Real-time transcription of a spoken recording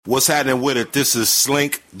What's happening with it? This is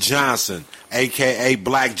Slink Johnson, a.k.a.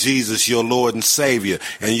 Black Jesus, your Lord and Savior,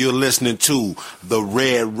 and you're listening to the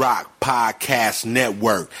Red Rock Podcast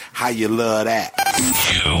Network. How you love that?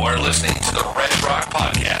 You are listening to the Red Rock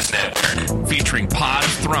Podcast Network, featuring Pod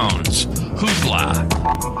of Thrones, Hoopla,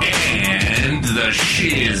 and the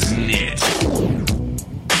Shiznit.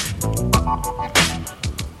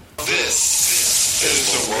 This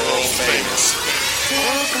is the world famous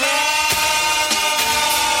Hoopla!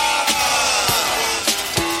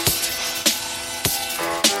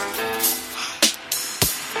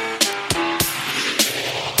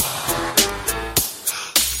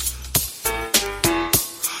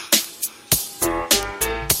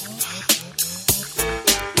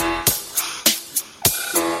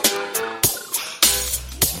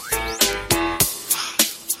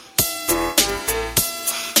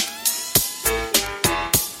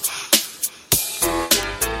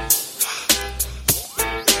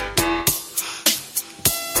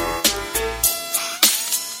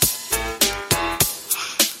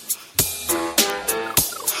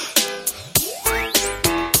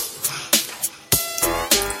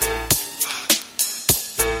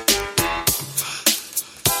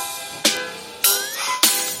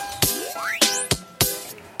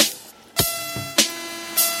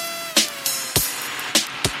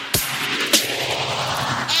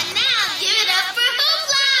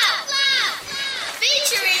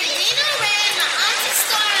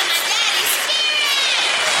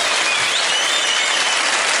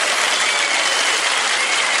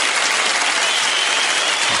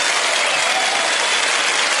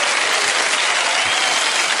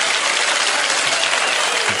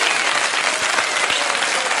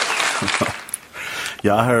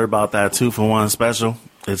 Y'all heard about that 2-for-1 special?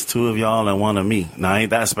 It's 2 of y'all and 1 of me. Now, ain't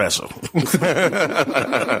that special?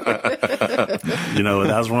 You know what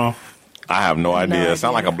that's wrong? I have no idea. It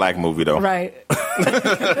sounds like a black movie, though. Right.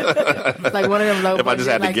 Like one of them low If I just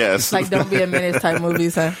had to guess. Like Don't Be a Menace type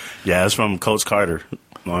movies, huh? Yeah, it's from Coach Carter.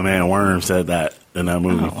 My man Worm said that in that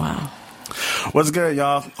movie. Oh, wow. What's good,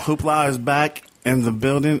 y'all? Hoopla is back in the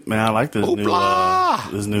building. Man, I like this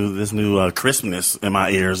new crispness in my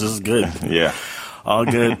ears. This is good. Yeah. All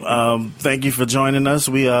good. Thank you for joining us.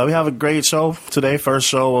 We have a great show today. First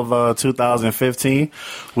show of 2015.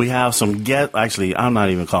 We have some guests. Actually, I'm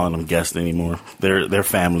not even calling them guests anymore. They're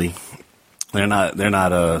family. They're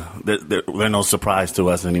no surprise to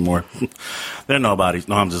us anymore. They're nobody.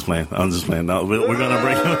 No, I'm just playing. No, we're gonna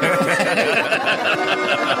bring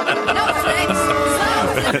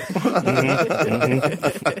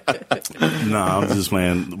No, I'm just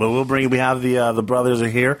playing. But we have the brothers are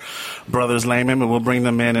here, Brothers Layman, but we'll bring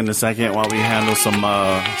them in a second while we handle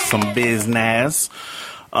some business.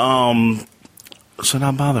 Should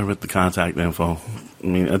I bother with the contact info? I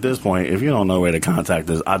mean, at this point, if you don't know where to contact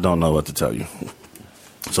us, I don't know what to tell you.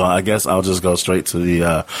 So I guess I'll just go straight to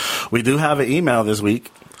the. We do have an email this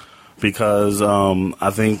week because I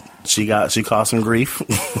think she caught some grief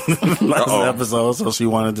last episode, so she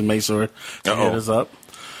wanted to make sure to hit us up.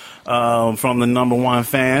 From the number one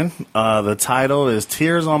fan, the title is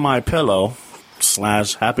 "Tears on My Pillow" /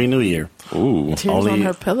 Happy New Year. Ooh, Tears on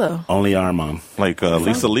Her Pillow. Only our mom. Like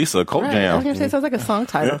Lisa Coke right. Jam. I was gonna say it sounds like a song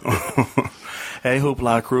title. Hey,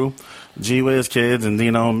 Hoopla crew. G-Wiz kids and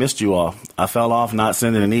Dino, missed you all. I fell off not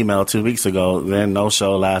sending an email 2 weeks ago, then no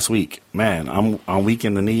show last week. Man, I'm weak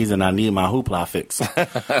in the knees and I need my Hoopla fix.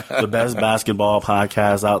 The best basketball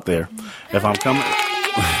podcast out there. If I'm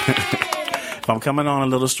coming on a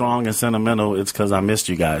little strong and sentimental, it's because I missed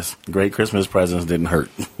you guys. Great Christmas presents didn't hurt.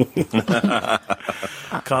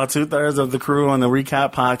 Called 2/3 of the crew on the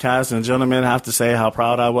recap podcast, and gentlemen, have to say how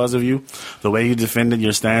proud I was of you. The way you defended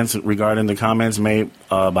your stance regarding the comments made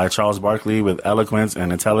by Charles Barkley with eloquence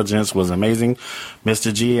and intelligence was amazing.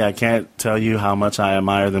 Mr. G, I can't tell you how much I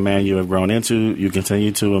admire the man you have grown into. You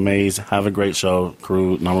continue to amaze. Have a great show,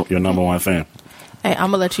 crew. Your number one fan. Hey,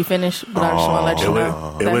 I'm going to let you finish, but I just want to let you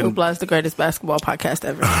know that Hoopla is the greatest basketball podcast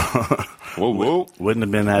ever. Whoa. Wouldn't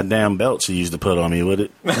have been that damn belt she used to put on me, would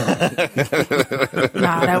it? Nah,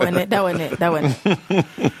 that wasn't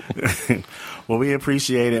it. Well, we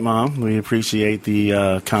appreciate it, Mom. We appreciate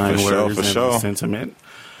the kind words and the sentiment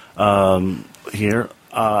here.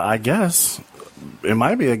 I guess it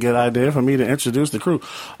might be a good idea for me to introduce the crew.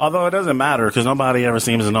 Although it doesn't matter because nobody ever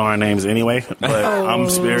seems to know our names anyway. But I'm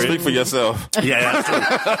Spirit. Speak for yourself. Yeah, that's true.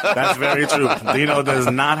 That's very true. Dino does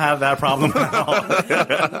not have that problem at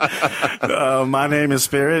all. My name is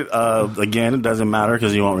Spirit. Again, it doesn't matter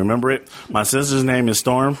because you won't remember it. My sister's name is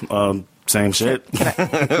Storm. Same shit.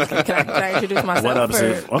 Can I introduce myself? What up,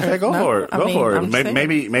 sis? Okay, go for it. Go for it.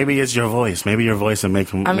 Maybe it's your voice. Maybe your voice will make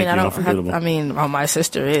him. I mean, I don't unforgettable. my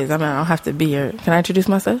sister is. I don't have to be your. Can I introduce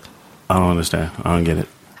myself? I don't understand. I don't get it.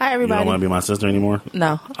 Hi, everybody. You don't want to be my sister anymore?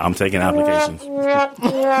 No. I'm taking applications. I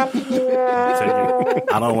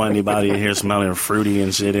don't want anybody in here smelling fruity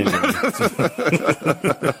and shit anyway.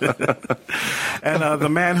 And the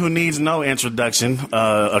man who needs no introduction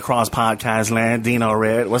across podcast land, Dino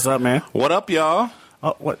Red. What's up, man? What up, y'all?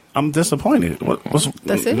 Oh, what? I'm disappointed.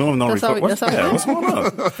 That's it? What's going on?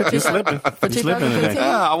 You slipping. You slipping today.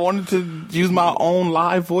 Yeah, I wanted to use my own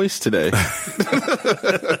live voice today.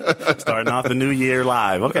 Starting off the new year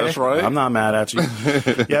live. Okay. That's right. I'm not mad at you.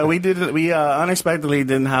 Yeah, we unexpectedly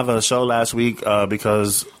didn't have a show last week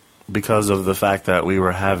because of the fact that we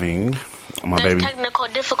were having technical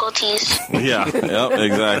difficulties. Yeah, yep,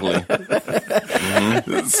 exactly.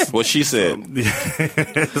 Mm-hmm. What she said.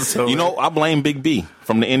 So, I blame Big B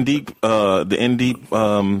from the Indie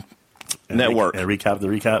network. Recap the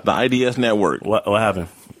recap. The IDS network. What happened?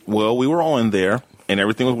 Well, we were on there, and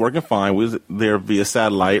everything was working fine. We was there via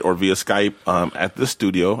satellite or via Skype at the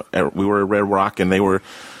studio. We were at Red Rock, and they were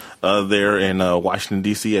there in Washington,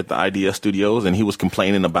 D.C. at the IDS studios, and he was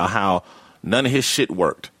complaining about how none of his shit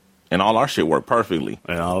worked. And all our shit worked perfectly.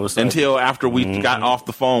 Until after we got off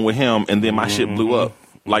the phone with him, and then my shit blew up.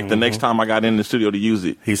 Like the next time I got in the studio to use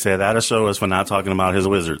it. He said that'll show us for not talking about his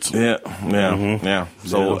wizards. Yeah.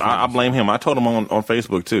 So I blame him. I told him on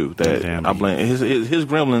Facebook, too, that I blame his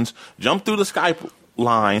gremlins jumped through the Skype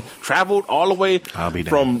line, traveled all the way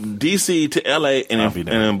from D.C. to L.A. and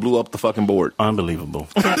then blew up the fucking board. Unbelievable.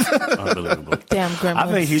 Unbelievable. Damn gremlins.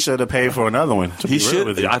 I think he should have paid for another one. He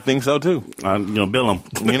should. I think so, too. Bill him.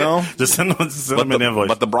 Just send him an invoice.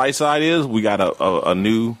 But the bright side is we got a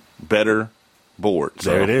new, better board. So,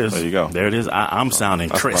 there it is. There you go. There it is. I'm sounding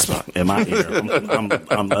crisp in my ear.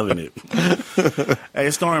 I'm loving it. Hey,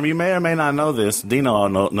 Storm, you may or may not know this. Dino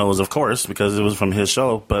knows, of course, because it was from his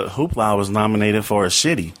show. But Hoopla was nominated for a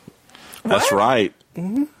Shitty. That's right.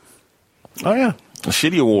 Mm-hmm. Oh yeah, a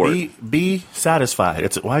Shitty award. Be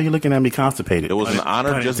satisfied. Why are you looking at me constipated? It was an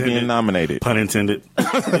honor just being nominated. Pun intended.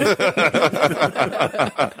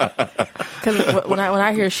 Because when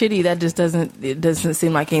I hear shitty, that just doesn't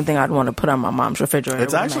seem like anything I'd want to put on my mom's refrigerator.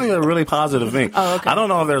 It's actually a really positive thing. Oh, okay. I don't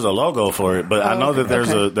know if there's a logo for it, but I know that there's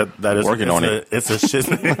that is working on it. It's a shit.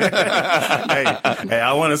 Hey,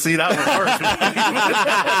 I want to see that one first.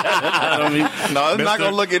 No, it's not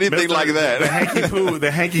gonna look anything like that. The hanky poo, the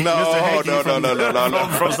hanky. No, Mr.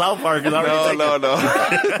 Hanky from South Park is already No.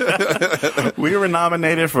 We were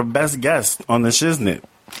nominated for best guest on the Shiznit.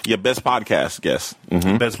 Yeah, best podcast guest.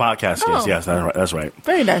 Mm-hmm. Best podcast guest. Yes, that's right.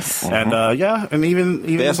 Very nice. And and even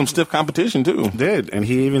they had some stiff competition too. Did, and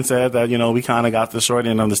he even said that we kind of got the short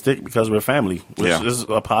end of the stick because we're family, which is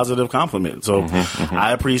a positive compliment. So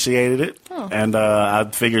I appreciated it, and I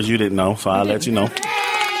figured you didn't know, so I'll let you know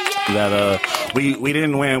that we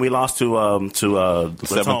didn't win. We lost to the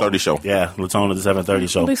 7:30 show. Yeah, Latona, the 7:30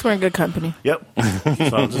 show. At least we're in good company. Yep.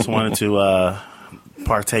 So I just wanted to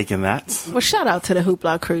partake in that. Well, shout out to the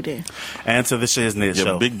Hoopla crew then, and to the Shiznit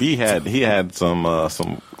show. Big B had some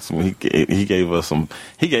he gave us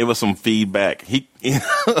some feedback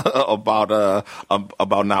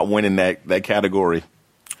about not winning that category.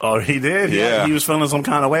 Oh, he did. Yeah, he was feeling some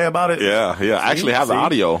kind of way about it. Yeah. I actually have the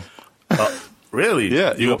audio. Really?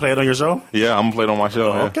 Yeah. You gonna play it on your show? Yeah, I'm gonna play it on my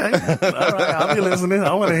show. Oh, okay. All right. I'll be listening.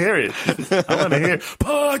 I want to hear it. I want to hear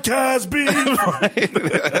podcast beef.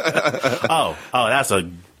 Oh, that's a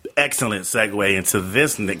excellent segue into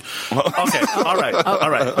this nigga. Okay. All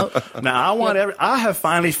right. Now I have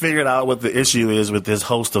finally figured out what the issue is with this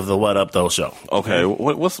host of the What Up Though show. Okay.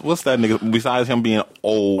 What's that nigga besides him being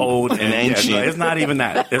old and ancient? Yeah, no, it's not even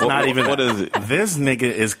that. It's not even what that. Is it? This nigga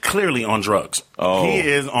is clearly on drugs. Oh. He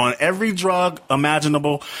is on every drug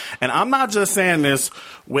imaginable, and I'm not just saying this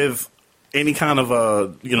with any kind of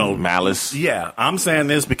malice. Yeah, I'm saying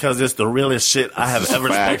this because it's the realest shit I have ever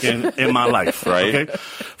spoken in my life. Right. Okay.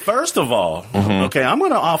 First of all, okay, I'm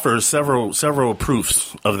going to offer several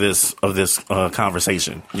proofs of this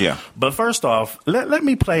conversation. Yeah. But first off, let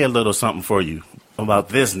me play a little something for you about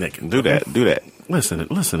this nigga. Do that. Listen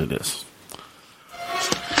to this.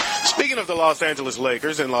 Speaking of the Los Angeles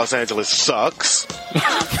Lakers, and Los Angeles sucks.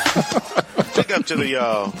 Take up to the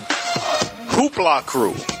Hoopla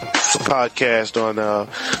crew. It's a podcast on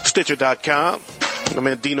Stitcher.com. My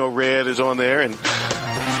man Dino Red is on there, and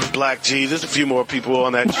Black Jesus, a few more people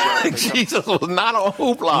on that show. Jesus was not on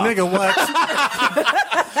Hoopla. Nigga, what?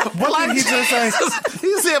 What did he just say?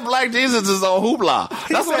 He said Black Jesus is on Hoopla.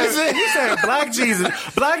 That's what he said. He said Black Jesus.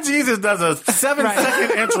 Black Jesus does a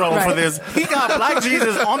 7-second intro for this. He got Black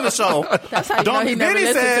Jesus on the show. That's how you know he never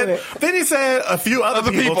listened to it. Then he said a few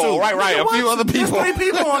other people too. Right. A few other people. There's 3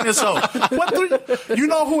 people on this show. What 3? You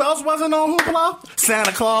know who else wasn't on Hoopla?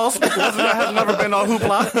 Santa Claus has never been on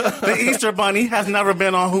Hoopla. The Easter Bunny has never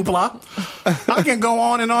been on Hoopla. I can go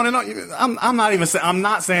on and on and on. I'm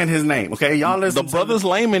not saying his name. Okay, y'all listen. The brothers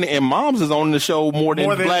Layman and Moms is on the show more than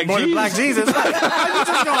Black Jesus. How you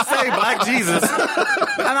just gonna say Black Jesus?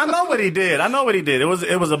 And I know what he did.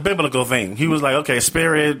 It was a biblical thing. He was like, okay,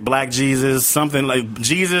 Spirit, Black Jesus, something like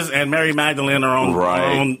Jesus and Mary Magdalene are on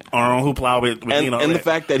Hoopla with and the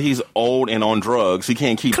fact that he's old and on drugs, he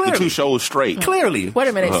can't keep the 2 shows straight. Clearly. Wait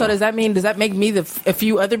a minute. So does that make me a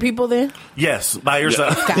few other people then? Yes, by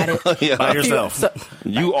yourself. Got it. Yeah. By yourself.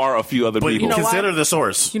 You are a few other people. You know consider why? the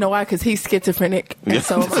source. You know why? Because he's schizophrenic. And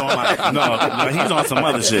so No, he's on some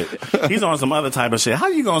other shit. He's on some other type of shit. How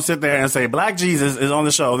you gonna sit there and say Black Jesus is on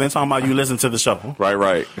the show, then talking about you listen to the show?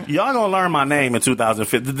 Right. Y'all gonna learn my name in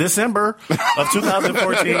 2015. December of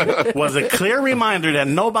 2014 was a clear reminder that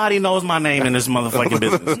nobody knows my name in this motherfucking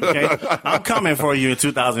business. Okay, I'm coming for you in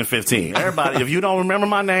 2015. Everybody, if you don't remember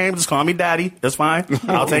my name, just call me Daddy. That's fine.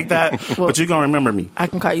 I'll take that. But you're gonna remember me. I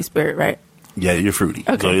can call you Spirit, right? Yeah, you're fruity.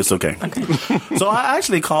 Okay. So it's okay. So I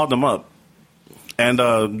actually called them up and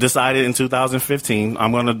decided in 2015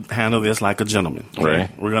 I'm going to handle this like a gentleman. Right.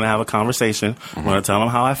 We're going to have a conversation. Mm-hmm. I'm going to tell them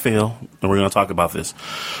how I feel, and we're going to talk about this.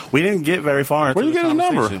 We didn't get very far into the conversation.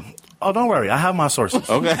 Where you get his number? Oh, don't worry. I have my sources.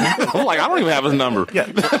 Okay. I'm like, I don't even have his number. Yeah.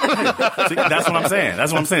 See, that's what I'm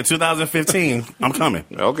saying. 2015, I'm coming.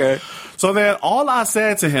 Okay. So then all I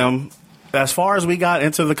said to him, as far as we got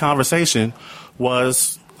into the conversation,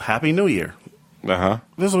 was Happy New Year. Uh-huh.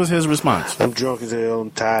 This was his response. I'm drunk as hell. I'm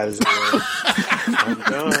tired as hell. I'm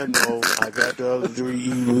done. Oh, I got the other 3.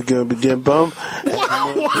 We're going to be damn bum. Happy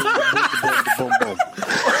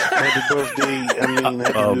birthday.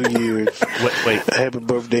 Happy New Year's. Wait. Happy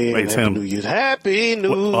birthday and Happy New Year's. Happy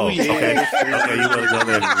New Year's. Okay, you want to go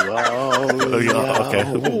there. Okay.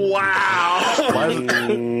 Wow.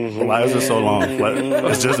 Why is it so long?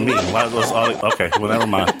 It's just me. Why is this all? Okay, well, never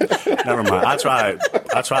mind. I tried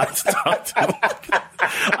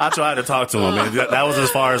to talk to him. And that was as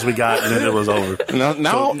far as we got, and then it was over.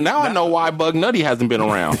 Now I know why Bug Nutty hasn't been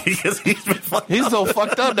around. Because he's so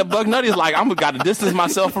fucked up that Bug Nutty's like, I'm got to distance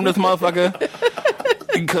myself from this motherfucker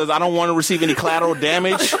because I don't want to receive any collateral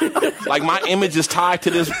damage. Like, my image is tied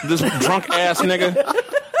to this drunk ass nigga.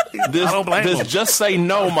 This just say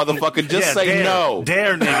no, motherfucker. Just say no.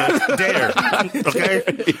 Dare, nigga. Dare. Okay?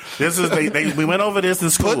 This is we went over this in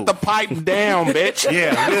school. Put the pipe down, bitch.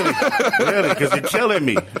 Yeah, really, because you're killing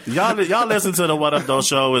me. Y'all listen to the What Up Though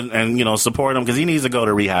show and support him because he needs to go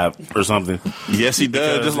to rehab or something. Yes, he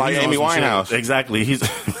does. Just like Amy Winehouse. Shit. Exactly.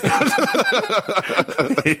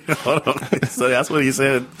 So that's what he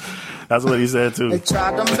said. That's what he said too. They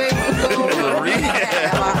tried to make me go to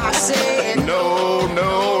rehab. I said no.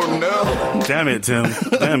 Damn it, Tim.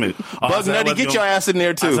 Damn it. Bug Nutty, get your ass in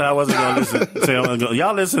there too. I said I wasn't going to listen.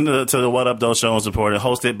 Y'all listen to the What Up Though show and support it,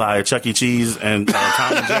 hosted by Chuck E. Cheese and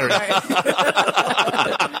Tom and Jerry.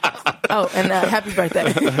 Oh, and happy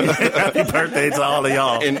birthday. Happy birthday to all of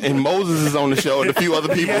y'all. And Moses is on the show and a few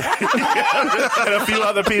other people. And a few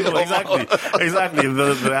other people, exactly.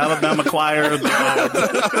 The Alabama choir.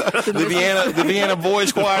 The Vienna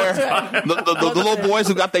Boys choir. The little boys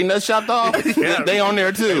who got their nuts chopped off. Yeah. They on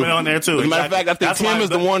there too. They on there too. As a matter of fact, I think Tim is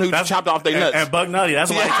the one who chopped off their nuts. And Bug Nutty,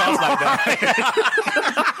 that's why he talks like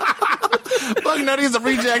that. Bug Nutty is a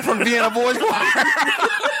reject from Vienna Boys choir.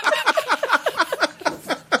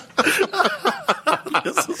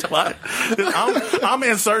 This is why I'm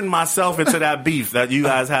inserting myself into that beef that you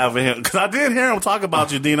guys have with him because I did hear him talk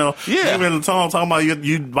about you, Dino. Yeah, even talking about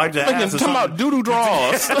you wiped your ass. Talking about doo-doo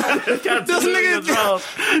draws. This nigga,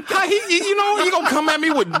 how you gonna come at me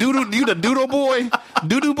with doo-doo? You the doodle boy,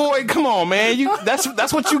 doo-doo boy? Come on, man.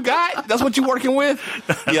 That's what you got. That's what you working with.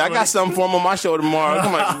 Yeah, I got something for him on my show tomorrow.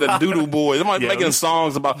 Come on, the doodoo boy. I'm making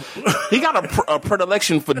songs about. He got a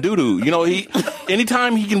predilection for doo-doo.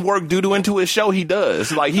 Anytime he can work doo-doo into his show, he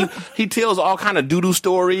does. Like he tells all kind of doo-doo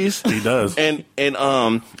stories. He does. And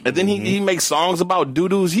then he makes songs about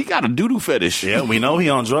doo-doos. He got a doo-doo fetish. Yeah, we know he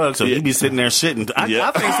on drugs, so he be sitting there shitting. I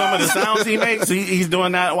think some of the sounds he makes, he's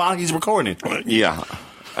doing that while he's recording. Yeah.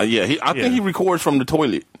 I think he records from the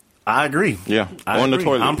toilet. I agree. Yeah, the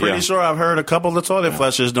toilet. I'm pretty sure I've heard a couple of toilet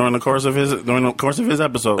flushes during the course of his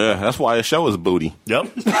episode. Yeah, that's why his show is booty. Yep.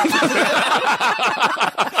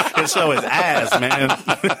 This show is ass, man.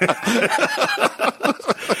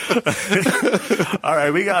 All right,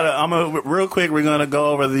 real quick. We're gonna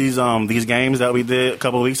go over these games that we did a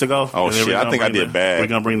couple of weeks ago. Oh shit! I think I did bad. We're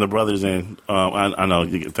gonna bring the brothers in. I know.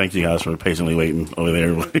 Thank you guys for patiently waiting over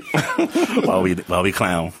there while we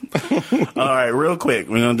clown. All right, real quick.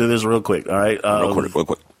 We're gonna do this real quick. All right, real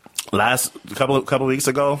quick. Last couple weeks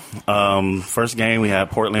ago, first game we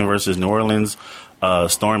had Portland versus New Orleans.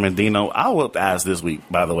 Storm and Dino. I whooped ass this week,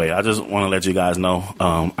 by the way. I just want to let you guys know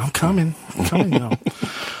I'm coming.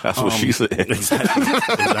 That's what she said.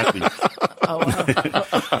 Exactly. Oh, wow.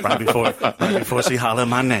 right before she hollered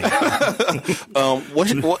my name.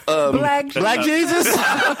 Black Jesus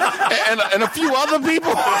and a few other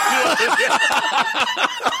people.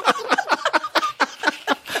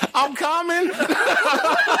 I'm coming.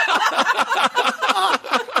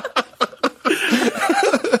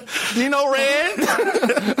 Dino Red.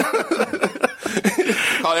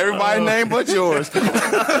 Call everybody's name but yours.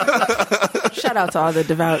 Shout out to all the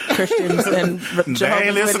devout Christians and They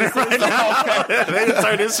ain't listening right now. They just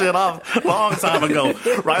turned this shit off a long time ago.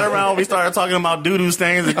 Right around when we started talking about doo-doo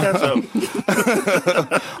stains and ketchup.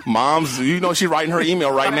 Mom's, she's writing her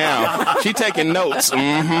email right now. She taking notes.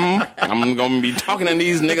 I'm going to be talking to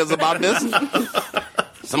these niggas about this.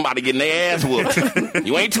 Somebody getting their ass whooped.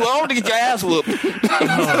 You ain't too old to get your ass whooped.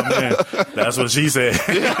 Oh, man. That's what she said.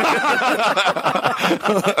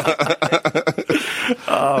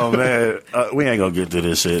 Oh, man. We ain't going to get to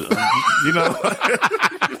this shit. You know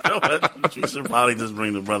what? We should probably just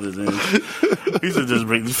bring the brothers in. We should just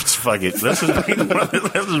fuck it. Let's just bring the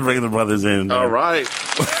brothers in. Man. All right.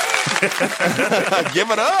 Give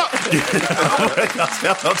it up.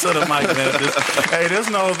 Step up to the mic, man. Hey, there's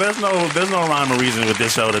no rhyme or reason with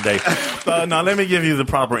this show today. Now, let me give you the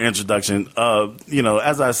proper introduction.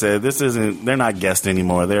 As I said, they're not guests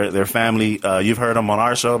anymore. They're family. You've heard them on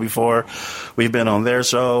our show before. We've been on their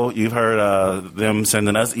show. You've heard them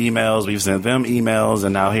sending us emails. We've sent them emails,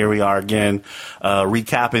 and now here we are again,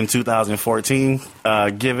 recapping 2014.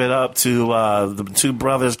 Give it up to the two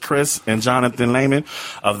brothers, Chris and Jonathan Lehman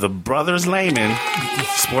of the Brothers Lehman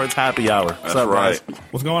Sports Happy Hour. That's right.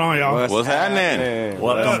 What's going on, y'all? What's happening?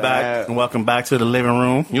 Welcome back to the living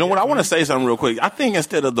room. You know what? I want to say something real quick. I think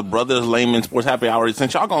instead of the Brothers Lehman Sports Happy Hour,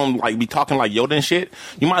 since y'all gonna be talking like Yoda and shit,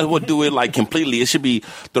 you might as well do it completely. It should be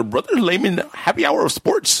the Brothers Lehman Happy Hour of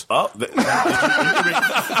Sports. Oh, you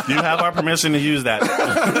have our permission to use that.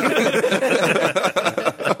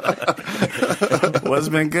 What's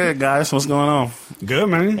been good, guys? What's going on? Good,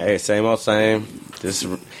 man. Hey, same old same. Just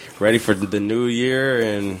ready for the new year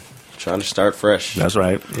and trying to start fresh. That's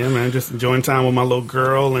right. Yeah, man. Just enjoying time with my little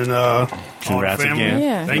girl and congrats family. again.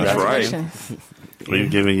 Yeah, thank That's you. right.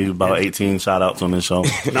 We've given you about 18 shout outs on this show.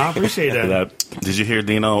 No, I appreciate that. Did you hear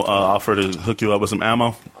Dino offer to hook you up with some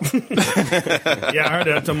ammo? Yeah, I heard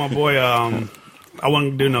that. I told my boy, I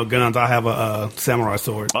wouldn't do no guns. I have a samurai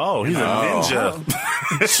sword. Oh, he's a ninja.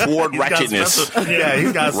 Sword ratchetness.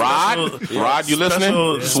 He's got Rod, you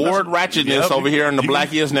listening? Sword ratchetness over here on the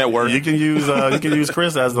Black Ears Network. You can use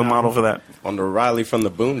Chris as the model for that. On the Riley from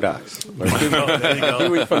the Boondocks. There you go.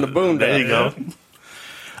 Huey from the Boondocks. There you go.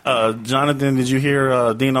 Jonathan, did you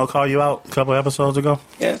hear Dino call you out a couple episodes ago?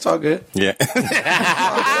 Yeah, it's all good. Yeah.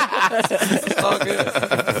 It's all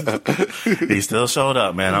good. He still showed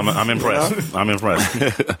up, man. I'm impressed. I'm impressed.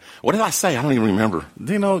 What did I say? I don't even remember.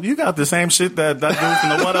 Dino, you got the same shit that dude from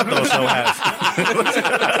the What Up Though show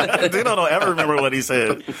has. Dino don't ever remember what he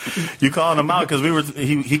said. You called him out because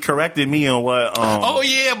he corrected me on what. Oh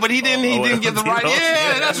yeah, but he didn't get the right.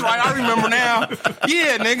 Yeah, that's right. I remember now.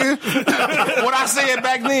 Yeah, nigga. What I said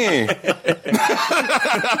back then. He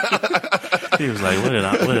was like, "What did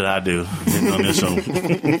I do on this show?"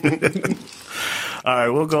 All right,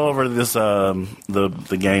 we'll go over this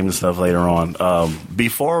the game and stuff later on.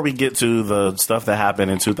 Before we get to the stuff that happened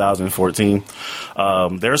in 2014,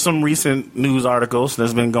 there's some recent news articles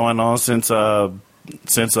that's been going on since the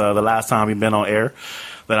last time we've been on air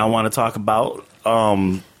that I want to talk about.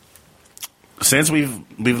 Since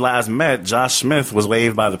we've last met, Josh Smith was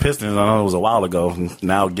waived by the Pistons. I know it was a while ago.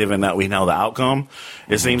 Now, given that we know the outcome,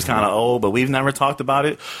 it seems kind of old, but we've never talked about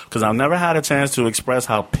it because I've never had a chance to express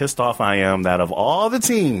how pissed off I am that of all the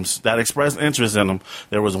teams that expressed interest in them,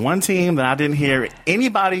 there was one team that I didn't hear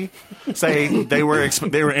anybody say they were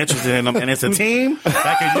interested in them, and it's a team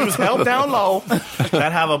that could use help down low,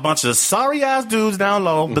 that have a bunch of sorry-ass dudes down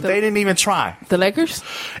low, but they didn't even try. The Lakers?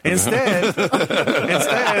 Instead,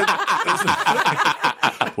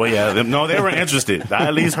 well, yeah, no, they were interested. I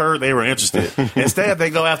at least heard they were interested. Instead, they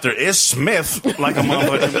go after Ish Smith like a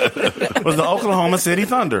motherfucker. Was the Oklahoma City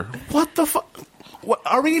Thunder. What the fuck?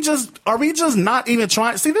 are we just not even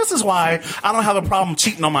trying? See, this is why I don't have a problem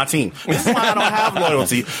cheating on my team. This is why I don't have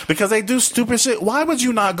loyalty, because they do stupid shit. Why would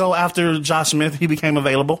you not go after Josh Smith? He became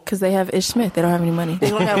available. Because they have Ish Smith. They don't have any money.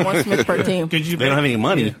 They only have one Smith per team. They don't have any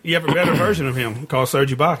money. You have a better version of him called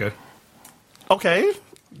Serge Ibaka. Okay.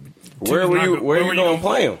 Where were you going to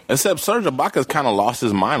play him? Except Serge Ibaka's kind of lost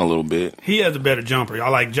his mind a little bit. He has a better jumper. I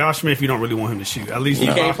like Josh Smith. You don't really want him to shoot. At least he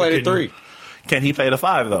can't play the 3. Can he play the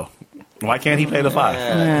 5 though? Why can't he play the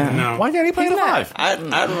 5? No. Why can't he play the 5?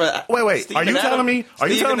 Wait. Are you telling me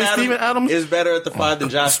Steven Adams is better at the 5 than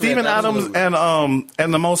Josh Smith? Steven Adams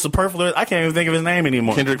and the most superfluous, I can't even think of his name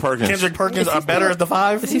anymore. Kendrick Perkins are better at the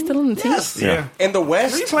 5? Is he still in the team? Yes. Yeah. In the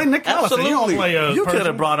West? He played Nick Collison. Absolutely. You could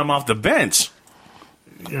have brought him off the bench.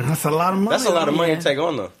 Yeah, that's a lot of money. That's a lot of money to take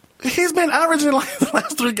on, though. He's been averaging, like, the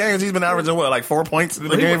last 3 games, he's been averaging, what, like 4 points in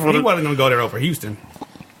the game? He wasn't going to go there over Houston.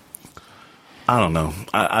 I don't know.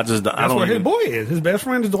 I don't. That's where his boy is. His best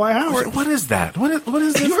friend is Dwight Howard. What is that? What is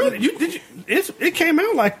this? You heard it? It came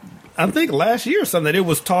out like, I think last year or something. That it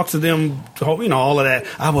was talks to them, all of that.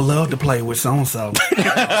 I would love to play with so-and-so.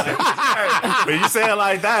 But you say it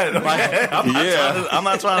like that. I'm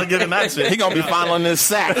not trying to give him that shit. He going to be fondling his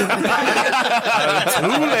sack. Too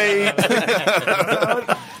late.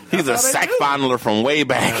 He's a sack fondler from way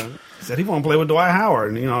back. Said he want to play with Dwight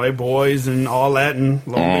Howard. And, they boys and all that. And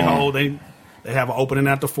lo and behold, they have an opening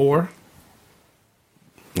at the 4.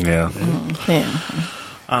 Yeah. Yeah.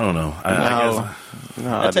 I don't know.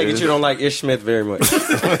 I take it you don't like Ish Smith very much. You're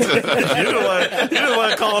the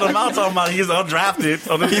one calling him out, talking about he's undrafted.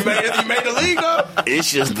 He made the league up. It's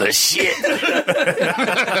just the shit.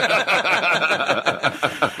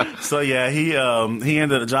 So yeah,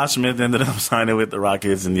 Josh Smith ended up signing with the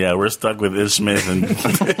Rockets, and yeah, we're stuck with Ish Smith and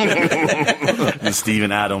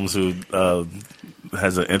Steven Adams, who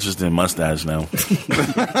has an interesting mustache now.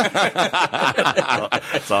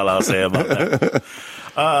 That's all I'll say about that.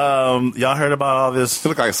 Y'all heard about all this? He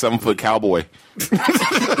look like a 7-foot cowboy.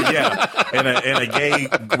 Yeah, in a gay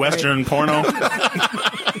Western porno.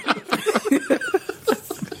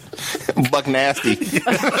 Buck nasty.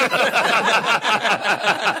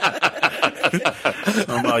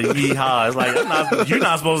 I'm about yeehaw. It's like you're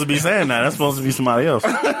not supposed to be saying that. That's supposed to be somebody else.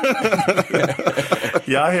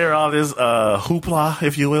 Y'all hear all this hoopla,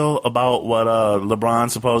 if you will, about what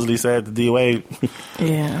LeBron supposedly said to D Wade?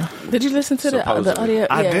 Yeah. Did you listen to the audio?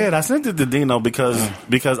 I did. I sent it to Dino because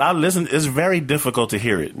I listened. It's very difficult to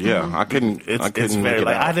hear it. Yeah, I couldn't. It's very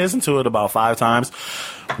like I listened to it about 5 times.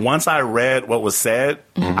 Once I read what was said,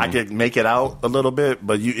 I could make it out a little bit.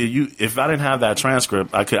 But if I didn't have that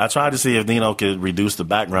transcript, I tried to see if Dino could reduce the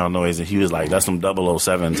background noise, and he was like, "That's some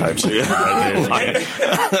 007 type shit." Out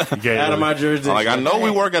of my jurisdiction. Like, I know we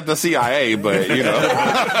work at the CIA, but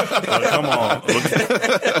come on.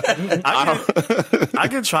 I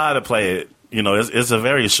could try to play it. It's a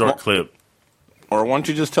very short clip. Or why don't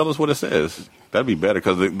you just tell us what it says? That'd be better,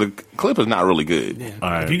 because the clip is not really good. Yeah. All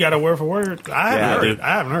right. If you got a word for word, I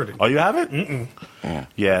haven't heard it. Oh, you haven't? Mm-mm.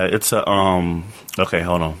 Yeah, it's a okay,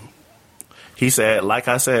 hold on. He said, like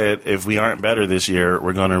I said, if we aren't better this year,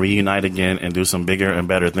 we're going to reunite again and do some bigger and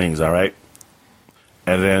better things, all right?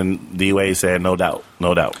 And then D-Wade said, no doubt.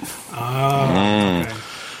 Okay.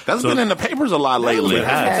 That's been in the papers a lot lately. It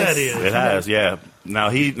has, yeah. Now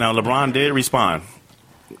LeBron did respond.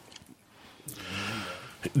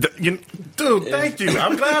 Dude, thank you.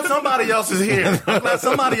 I'm glad somebody else is here.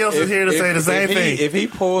 To say the same thing. If he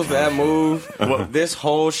pulls that move, this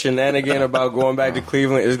whole shenanigan about going back to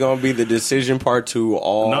Cleveland is going to be the decision part 2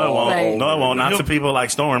 all. No, it won't. Right. No, it won't. Not to people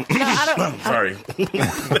like Storm. No, I don't. Sorry.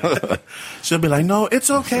 She'll be like, no,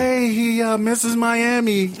 it's okay. He misses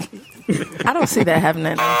Miami. I don't see that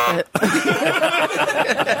happening.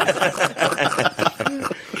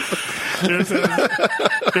 Here's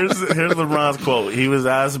LeBron's quote. He was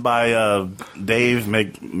asked by Dave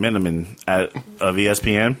McMenamin of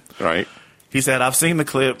ESPN. Right. He said, I've seen the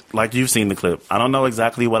clip like you've seen the clip. I don't know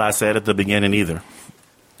exactly what I said at the beginning either.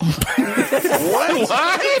 What?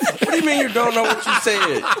 What do you mean you don't know what you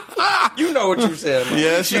said? You know what you said, man.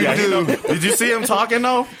 Yes, you do. Did you see him talking,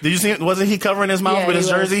 though? Did you see him? Wasn't he covering his mouth with his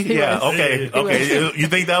jersey? Yeah. Okay. You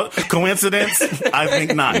think that coincidence? I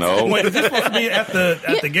think not. No. Wait, is this supposed to be at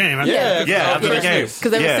the game? After the game.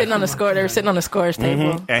 Because they were sitting on the score. They were sitting on the scores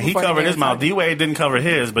table. And he covered his mouth. D-Wade didn't cover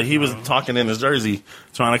his, but he was talking in his jersey,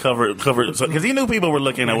 trying to cover because he knew people were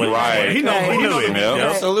looking at what Right. He knew it. Yeah.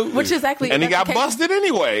 Absolutely. Which is actually, And he got busted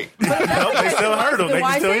anyway. They still heard him. They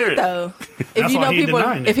can still hear it. Though, if That's you why know he people,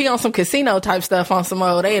 denying it. if he on some casino type stuff on some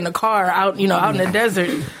they in the car out in the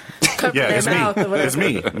desert, Cover Yeah, their it's me. mouth or whatever. It's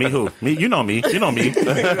me. Me who? Me. You know me. You know me. Like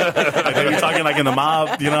they be talking like in the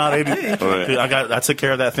mob. You know how they do. Right. I took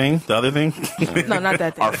care of that thing. The other thing. No, not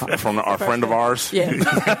that thing. Our friend of ours. Yeah. Wait,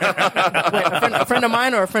 a friend of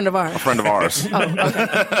mine or a friend of ours? A friend of ours. Oh, okay.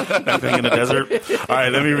 That thing in the desert. All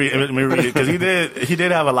right, let me read it because he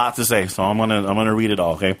did have a lot to say. So I'm gonna read it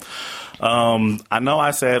all. Okay. I know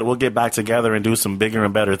I said we'll get back together and do some bigger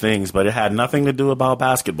and better things, but it had nothing to do about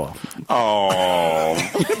basketball. Oh.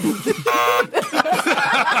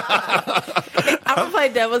 I'm gonna play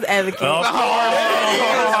devil's advocate.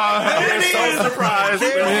 I'm so surprised.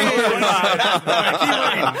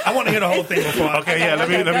 I want to hear the whole thing before. Okay, yeah. Let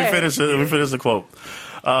me finish. Let me finish the quote.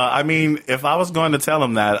 I mean, if I was going to tell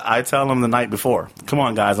him that, I'd tell him the night before. Come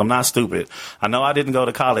on, guys, I'm not stupid. I know I didn't go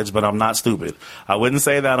to college, but I'm not stupid. I wouldn't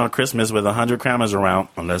say that on Christmas with 100 crammers around,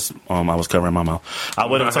 unless I was covering my mouth. I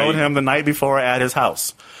would have told him the night before at his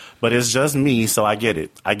house. But it's just me, so I get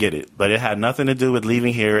it. But it had nothing to do with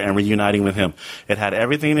leaving here and reuniting with him. It had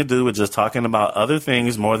everything to do with just talking about other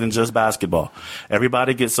things more than just basketball.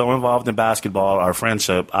 Everybody gets so involved in basketball. Our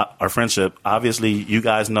friendship, obviously, you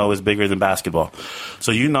guys know is bigger than basketball.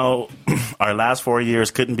 So you know, our last 4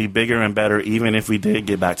 years couldn't be bigger and better, even if we did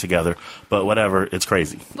get back together. But whatever, it's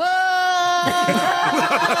crazy.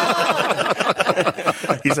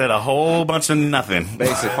 He said a whole bunch of nothing.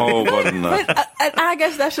 Basic whole bunch of nothing. I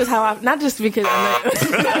guess that's just how not just because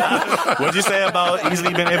What'd you say about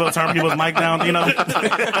easily being able to turn people's mic down, you know? With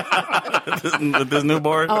this new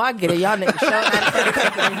board? Oh, I get it. Y'all niggas show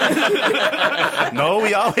out. No,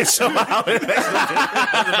 we always show out. It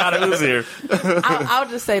doesn't matter who's here. I'll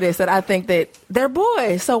just say this, that I think that they're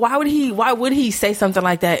boys. So why would he say something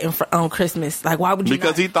like that on Christmas? Like, why would you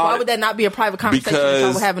Because he thought... Why would that not be a private conversation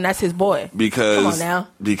that we're having? That's his boy. Come on now.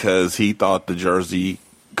 Because he thought the jersey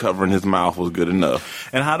covering his mouth was good enough.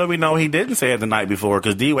 And how do we know he didn't say it the night before?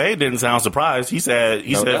 Because D-Wade didn't sound surprised. He said,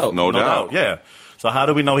 no doubt. Yeah. So how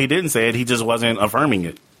do we know he didn't say it? He just wasn't affirming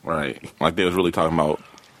it. Right. Like they was really talking about.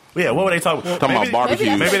 Yeah, what were they talking about? Talking about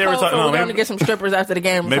barbecues. Maybe they were talking about. We're going to get some strippers after the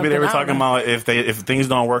game. Maybe they were talking about if things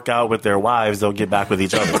don't work out with their wives, they'll get back with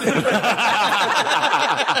each other.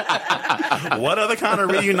 What other kind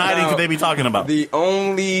of reuniting could they be talking about? The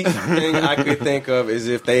only thing I could think of is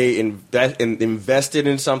if they invested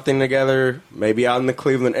in something together, maybe out in the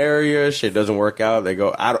Cleveland area. Shit doesn't work out. They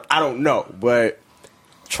go. I don't know, but.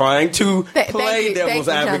 Trying to play devil's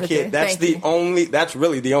advocate. That's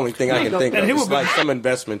really the only thing I can think of. It's like some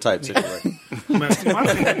investment type situation.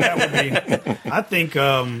 I think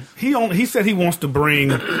he said he wants to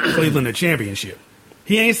bring Cleveland a championship.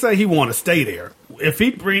 He ain't say he want to stay there. If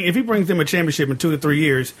he brings them a championship in 2 to 3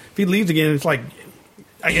 years, if he leaves again, it's like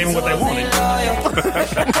I gave him what they wanted.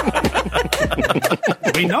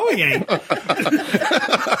 We know he ain't.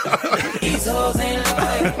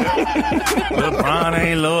 LeBron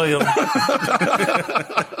ain't loyal.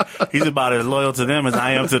 He's about as loyal to them as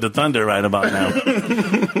I am to the Thunder right about now.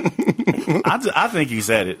 I think he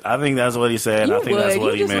said it. I think that's what he said. I think that's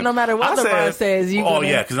what he meant. No matter what LeBron says, you. Oh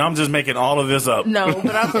yeah, because I'm just making all of this up. No,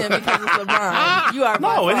 but I'm saying because it's LeBron. You are.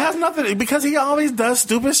 No, it has nothing because he always does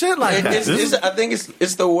stupid shit like that. I think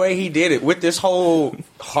it's the way he did it with this whole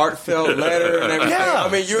heartfelt letter and everything. Yeah.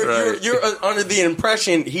 I mean, you're under the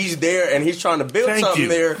impression he's there and he's trying to build something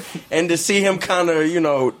there, and to see him kind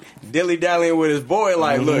of dilly dallying with his boy,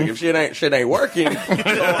 like, look, if shit ain't working, so I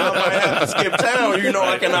might have to skip town.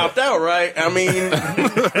 I can opt out, right? I mean,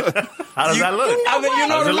 how does that look?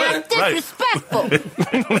 Disrespectful.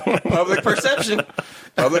 Public perception.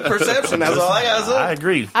 That's all I gotta say. I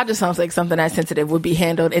agree. I just sounds like something that sensitive would be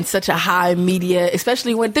handled in such a high media,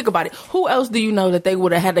 especially when think about it. Who else do you know that they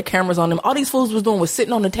would have had the cameras on them? All these fools was doing was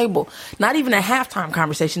sitting on the table. Not even a halftime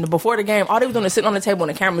conversation. Before the game, all they was doing was sitting on the table,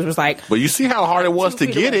 and the cameras was like. But you see how hard it was to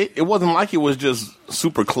get it. It wasn't like it was just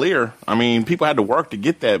super clear. I mean, people had to work to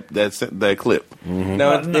get that clip. Mm-hmm.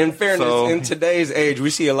 Now, in fairness, in today's age, we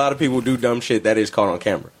see a lot of people do dumb shit that is caught on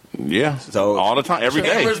camera. Yeah, so all the time, every day.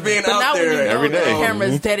 Cameras being out there every day. The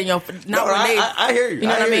cameras dead in your. I hear you. You know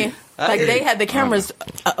what I mean? Like they had the cameras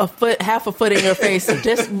half a foot in your face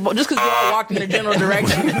just because you all walked in the general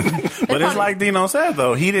direction. But it's like Dino said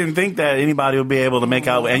though, he didn't think that anybody would be able to make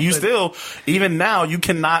out. And you still, even now, you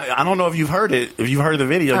cannot. I don't know if you've heard it. If you've heard the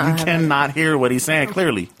video, you cannot hear what he's saying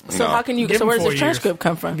clearly. So how can you? So where does the transcript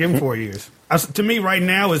come from? Give him 4 years. To me, right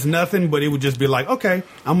now, is nothing. But it would just be like, okay,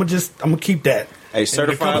 I'm gonna keep that. A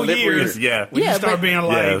certified lip reader. Yeah. When you start being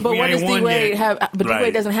like, but what does D-Wade have? But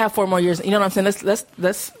D-Wade doesn't have 4 more years. You know what I'm saying?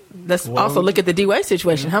 Let's let's also look at the D-Wade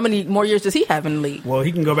situation. How many more years does he have in the league? Well,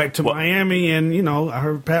 he can go back to Miami, and I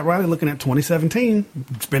heard Pat Riley looking at 2017,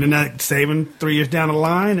 spending that, saving 3 years down the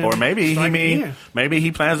line, or maybe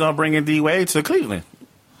he plans on bringing D-Wade to Cleveland.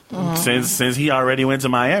 Since he already went to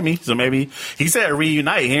Miami, so maybe he said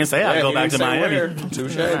reunite. He didn't say I'll go back to Miami.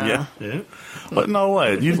 Touche. Yeah. But no,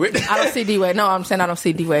 what? I don't see D-Wade. No, I'm saying I don't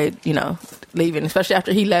see D-Wade, leaving, especially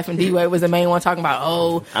after he left and D-Wade was the main one talking about,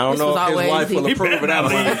 I don't know if his wife will approve of that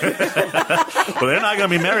one. Well, they're not going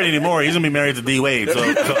to be married anymore. He's going to be married to D-Wade, so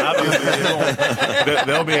obviously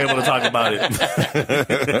they'll be able to talk about it.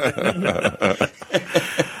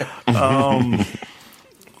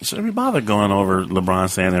 Should we bother going over LeBron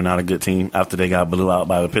saying they're not a good team after they got blew out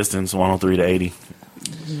by the Pistons 103-80?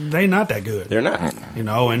 They not that good. They're not.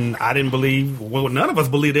 And I didn't believe, none of us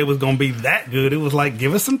believed they was going to be that good. It was like,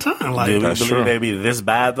 give us some time. Like, did we believe they'd be this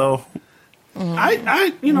bad, though?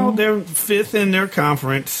 They're fifth in their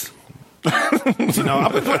conference. That's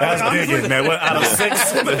big, man. What, out of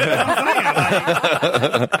 6?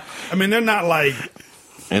 They're not like...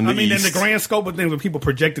 in the grand scope of things, when people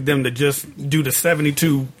projected them to just do the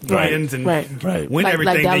 72 wins and win everything,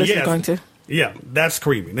 like Dallas then is going to. Yeah, that's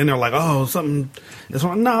creepy. Then they're like, something is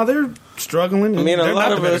wrong. No, they're struggling. A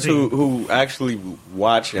lot of us who actually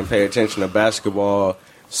watch and pay attention to basketball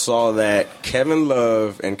saw that Kevin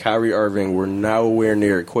Love and Kyrie Irving were nowhere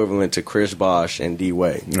near equivalent to Chris Bosh and D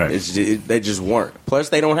Wade. Right. They just weren't. Plus,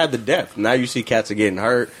 they don't have the depth. Now you see cats are getting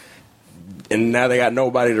hurt. And now they got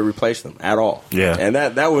nobody to replace them at all. Yeah. And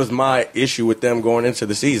that was my issue with them going into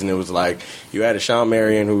the season. It was like, you had a Sean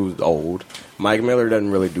Marion who's old. Mike Miller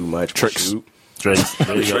doesn't really do much. Tricks. Shoot. Tricks.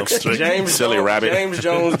 James Silly Jones, rabbit. James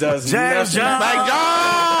Jones does nothing. Mike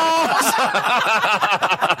Jones!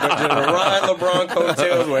 But just ride LeBron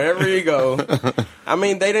coattails wherever you go.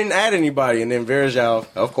 They didn't add anybody. And then Virgil,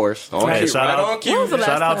 of course. Shout out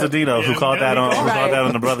to Dino, who called that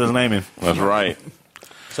on the brothers naming. That's right.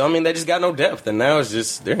 So, they just got no depth, and now it's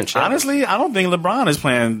just, they're in shambles. Honestly, I don't think LeBron is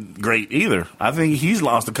playing great either. I think he's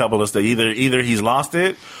lost a couple of stuff. Either he's lost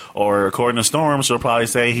it, or according to Storm, she'll probably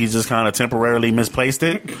say he's just kind of temporarily misplaced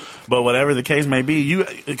it. But whatever the case may be, you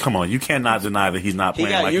cannot deny that he's not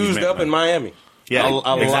playing like he's used up in Miami.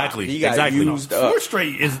 Yeah, exactly. He got used up. 4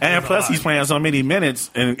 straight is, and plus, he's playing so many minutes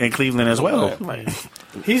in Cleveland as well. Right.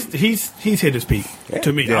 He's hit his peak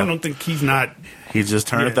to me. Yeah. I don't think he's not. He just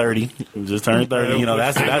turned 30. Just turned 30.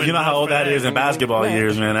 That's how old that is in basketball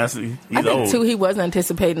years, man. He's I think old. too, he was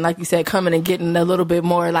anticipating, like you said, coming and getting a little bit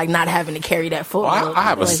more, like not having to carry that full. I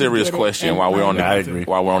have a serious question while we're on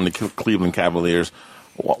the Cleveland Cavaliers.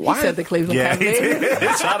 Why said the Cleveland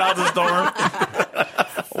Cavaliers? Shout out to Storm.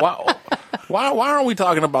 Why aren't we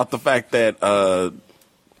talking about the fact that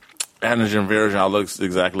Anderson Varejao looks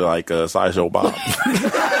exactly like Sideshow Bob?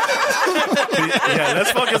 Yeah,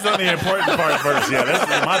 let's focus on the important part first. Yeah,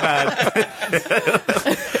 that's my bad.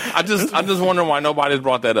 I just wonder why nobody's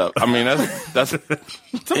brought that up. That's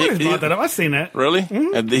somebody's brought that up. I've seen that. Really?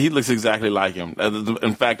 Mm-hmm. And he looks exactly like him.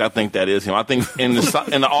 In fact, I think that is him. I think in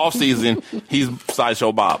the off season he's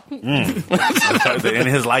Sideshow Bob. In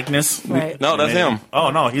his likeness. Right. No, that's him.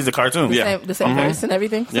 Oh no, he's a cartoon. The same voice and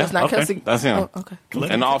everything. So it's not Kelsey. That's him. Oh, okay.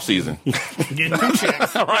 In the off season. Getting 2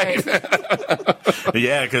 checks. Right.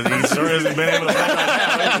 Yeah, because he sure hasn't been able to play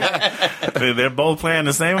right now. They're both playing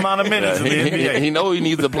the same amount of minutes. He knows he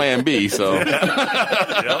needs a plan B. So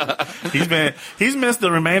yep. He's missed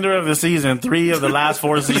the remainder of the season 3 of the last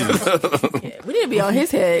 4 seasons. Yeah, we need to be on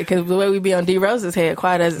his head because the way we be on D Rose's head,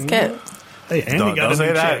 quiet as it's kept. Hey, don't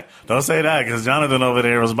say that. Don't say that because Jonathan over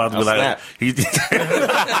there was about to be like,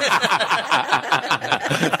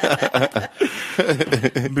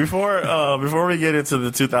 Before we get into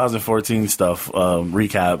the 2014 stuff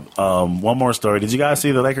recap, one more story. Did you guys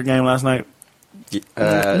see the Laker game last night?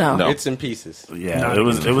 No. Bits and pieces. Yeah, it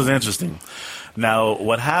was interesting. Now,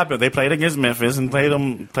 what happened? They played against Memphis and played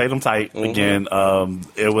them tight again.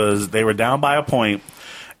 They were down by a point.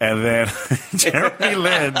 And then Jeremy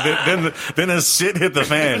Lin, then the shit hit the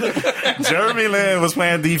fan. Jeremy Lin was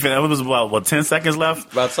playing defense. It was about 10 seconds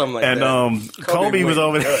left, about something like that. And Kobe was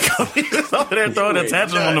over there. Kobe was over there throwing a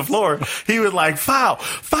tantrum on the floor. He was like, foul.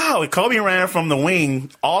 And Kobe ran from the wing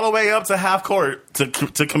all the way up to half court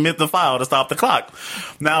to commit the foul to stop the clock.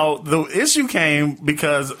 Now the issue came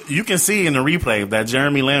because you can see in the replay that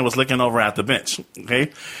Jeremy Lin was looking over at the bench.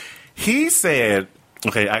 Okay, he said.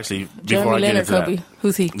 Okay, actually, before I get into that,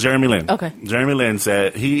 who's he? Jeremy Lin. Okay, Jeremy Lin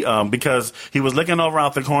said he because he was looking over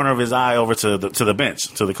out the corner of his eye over to the bench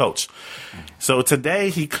to the coach. So today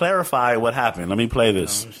he clarified what happened. Let me play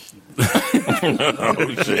this.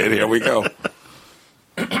 Oh shit! Here we go.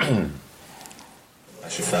 I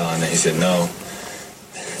should foul, and then he said no.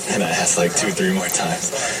 And I asked like 2-3 more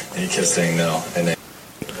times, and he kept saying no. And then.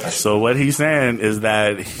 So what he's saying is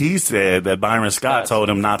that he said that Byron Scott told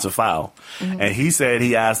him not to foul. And he said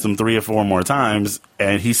he asked him 3 or 4 more times,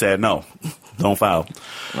 and he said, no, don't foul.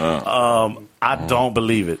 I don't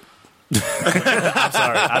believe it. I'm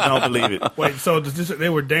sorry, I don't believe it. Wait, so they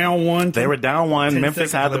were down 1? They were down 1.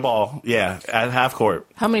 Memphis had the ball, at half court.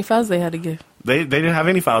 How many fouls they had to give? They didn't have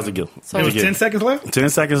any fouls to give. So it was 10 seconds left? 10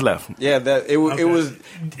 seconds left. Yeah, it was.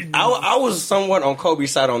 I was somewhat on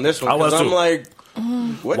Kobe's side on this one. I was too. I'm like,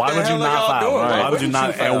 why would you not foul? Why would you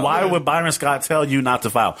not? And why would Byron Scott tell you not to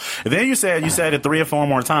foul? And then you said it 3 or 4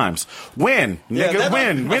 more times. When, nigga?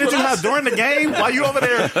 When did you have during the game? Why you over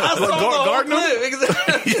there guarding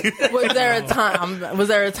him? Was there a time? Was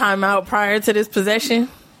there a timeout prior to this possession?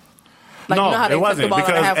 Like, no, you know how they it wasn't took the ball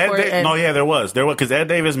because out of half court there was because Ed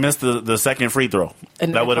Davis missed the second free throw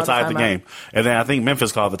and that would have tied the game, and then I think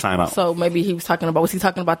Memphis called the timeout. So maybe he was talking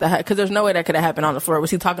about that? Because there's no way that could have happened on the floor.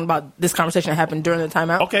 Was he talking about this conversation that happened during the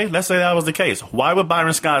timeout? Okay, let's say that was the case. Why would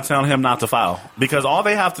Byron Scott tell him not to foul? Because all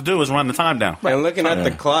they have to do is run the time down. And looking at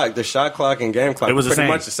the clock, the shot clock and game clock, it was pretty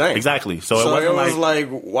much the same. Exactly. So it was like,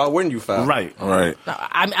 why wouldn't you foul? Right. No,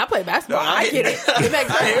 I play basketball. I get it. It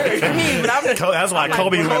makes sense to me, but that's why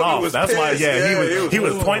Kobe went off. That's why, he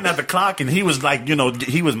was pointing at the clock and he was like,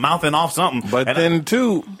 he was mouthing off something. But then,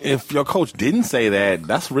 too, if your coach didn't say that,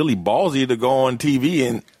 that's really ballsy to go on TV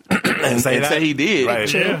and say he did.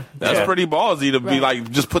 Right. Yeah. That's pretty ballsy to be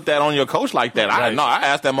like, just put that on your coach like that. I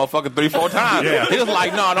asked that motherfucker 3-4 times. Yeah. He was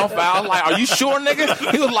like, no, don't foul. I was like, are you sure,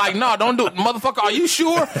 nigga? He was like, no, don't do it. Motherfucker, are you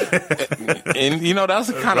sure? And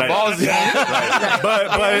that's kind of ballsy. Right.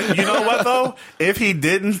 But you know what though?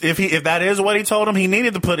 If that is what he told him, he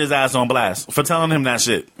needed to put his ass on blast for telling him that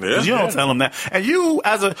shit. Because you don't tell him that. And you,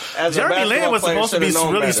 as Jeremy Lin was supposed to be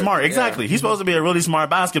really smart. Exactly. He's supposed to be a really smart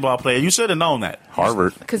basketball player. You should have known that.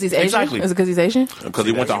 Harvard. Because he's Asian? Exactly. Is it because he's Asian? Because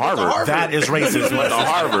he went to Harvard. That is racist. He went to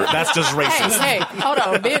Harvard. That's just racist. Hey, hold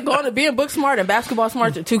on. Being book smart and basketball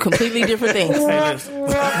smart are 2 completely different things.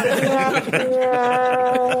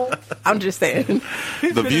 I'm just saying.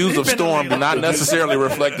 The views of Storm do not necessarily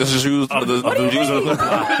reflect the views of the views of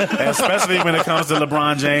the especially when it comes to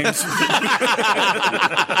LeBron James.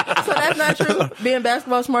 So that's not true? Being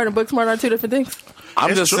basketball smart and book smart are 2 different things?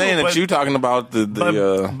 I'm just saying that you're talking about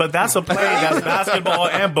but that's a play that's basketball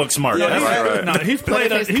and book smart. Right. No, he's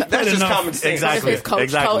played. That's just common sense. Exactly.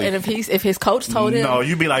 If his coach told him, no,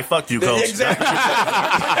 you'd be like, "Fuck you, coach." Exactly.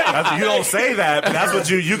 You don't say that. But that's what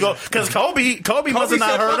you go because Kobe must have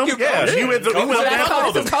not heard him. Yeah, he went up there and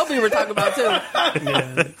told him. Kobe we're talking about too.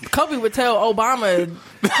 Yeah. Kobe would tell Obama.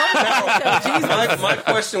 My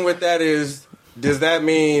question with that is, does that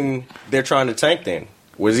mean they're trying to tank then?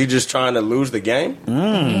 Was he just trying to lose the game?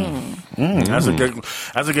 That's a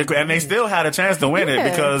good. And they still had a chance to win it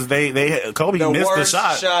because Kobe missed the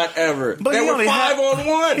shot ever. But they were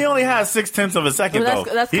 5-on-1. He only had 0.6 of a second though.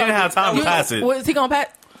 He didn't have time to pass it. Was he gonna pass?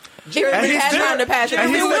 Jeremy had time to pass it.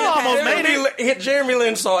 And he still almost made it. Jeremy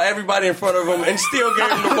Lin saw everybody in front of him and still gave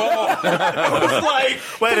him the ball. It was like,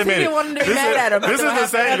 wait a minute. He didn't want him to be mad at him. This is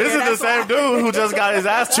the same dude who just got his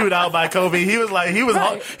ass chewed out by Kobe. He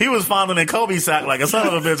was fondling Kobe's sack like a son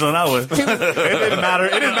of a bitch on that one. It didn't matter.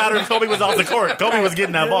 It didn't matter if Kobe was off the court. Kobe was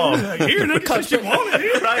getting that ball. Here, the coach, you want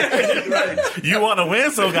it. Right. You want to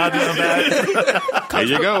win so goddamn bad. There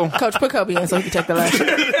you go. Coach, put Kobe in so he can take the last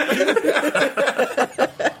shot.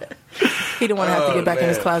 He didn't want to have to get back in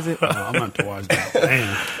his closet. I'm not to watch that.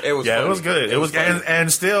 Damn. It was good. It was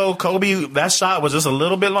and still Kobe. That shot was just a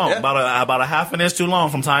little bit long, about a half an inch too long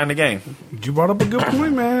from tying the game. You brought up a good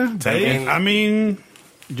point, man.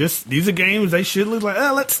 Just these are games they should look like.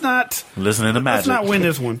 Let's not listen to the Magic. Let's not win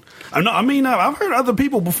this one. I've heard other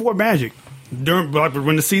people before Magic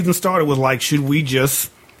when the season started was like,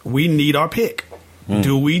 we need our pick.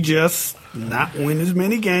 Do we just not win as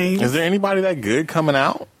many games? Is there anybody that good coming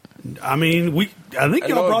out? I think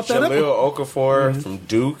y'all brought that up. Jaleel Okafor from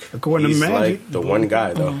Duke. According to Magic, like the one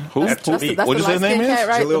guy though. Who? What did you say his name is?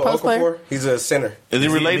 Right? Jaleel Okafor. He's a center. Is he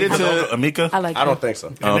related to Amika? I don't think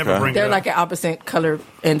so. Okay. They're like at opposite color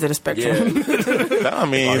ends of the spectrum. Yeah. That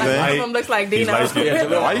mean one of them looks like Dino.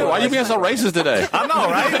 Why you being so racist today? I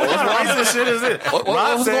know, right? What racist shit is it?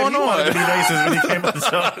 What's going on? Wanted to be racist when he came on the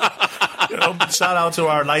show. Shout out to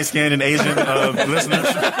our light skinned and Asian listeners.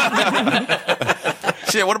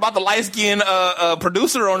 Shit, what about the light-skinned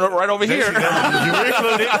producer right over here? You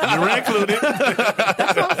were included.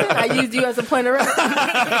 That's what I'm saying. I used you as a point of reference.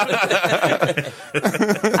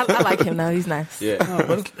 I like him though. He's nice. Yeah.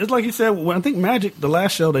 But it's like you said. When I think Magic, the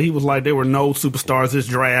last show that he was like, there were no superstars this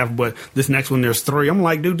draft, but this next one there's 3. I'm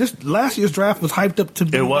like, dude, this last year's draft was hyped up to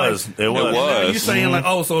be. It was. You're saying like,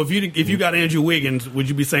 oh, so if you got Andrew Wiggins, would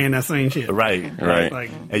you be saying that same shit? Right.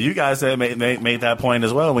 Like, And you guys had made that point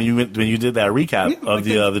as well when you did that recap of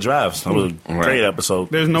the drafts. It was a great episode.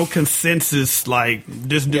 There's no consensus like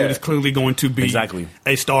this dude is clearly going to be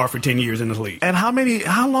a star for 10 years in this league. And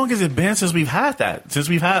how long has it been since we've had that? Since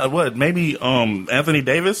we've had maybe Anthony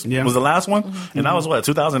Davis was the last one, and that was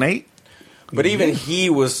 2008. But even he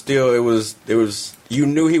was still. It was. You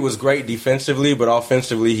knew he was great defensively, but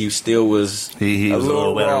offensively he still was he was a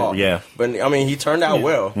little raw. better. Yeah. But I mean, he turned out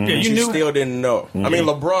well. Yeah, you knew. Still didn't know. I mean,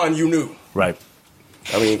 LeBron, you knew. Right.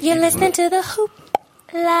 I mean, You're listening to the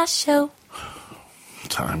Hoopla Show.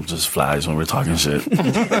 Time just flies when we're talking shit. All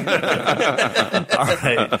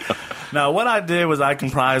right. Now, what I did was I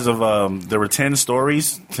comprised of there were 10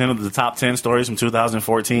 stories, 10 of the top 10 stories from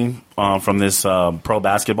 2014 from this pro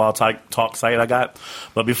basketball talk site I got.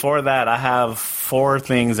 But before that, I have 4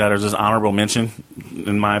 things that are just honorable mention,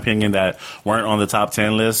 in my opinion, that weren't on the top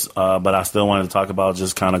 10 list. But I still wanted to talk about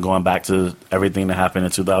just kind of going back to everything that happened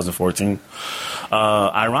in 2014.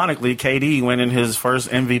 Ironically, KD winning his first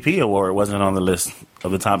MVP award wasn't on the list of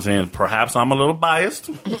the top 10. Perhaps I'm a little biased.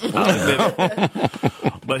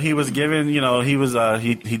 But he was given, he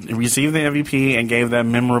received the MVP and gave that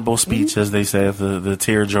memorable speech, as they say, the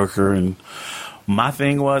tearjerker. And my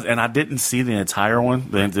thing was, and I didn't see the entire one,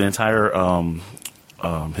 the entire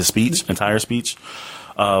his speech,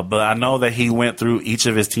 but I know that he went through each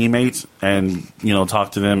of his teammates and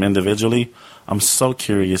talked to them individually. I'm so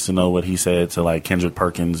curious to know what he said to like Kendrick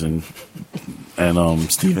Perkins and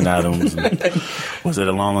Steven Adams. And was it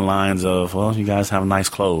along the lines of, "Well, you guys have nice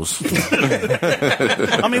clothes"?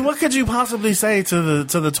 I mean, what could you possibly say to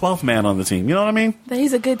the 12th man on the team? You know what I mean? That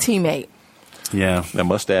he's a good teammate. Yeah, that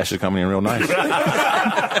mustache is coming in real nice.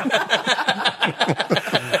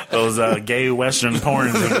 Those gay Western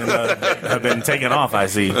porns have been taken off. I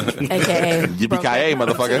see. AKA Yippee-ki-yay,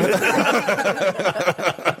 motherfucker.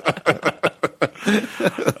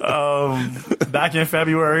 Back in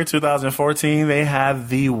February 2014, they had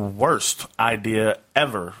the worst idea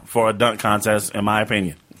ever for a dunk contest, in my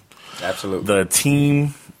opinion. Absolutely. The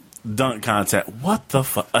team dunk contest. What the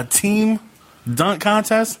fuck? A team dunk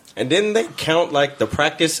contest? And didn't they count like the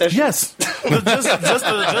practice session? Yes. just to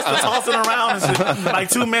toss it around. And like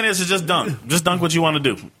 2 minutes to just dunk. Just dunk what you want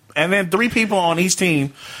to do. And then 3 people on each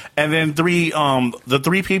team, and then the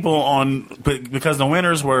 3 people on, because the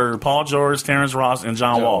winners were Paul George, Terrence Ross, and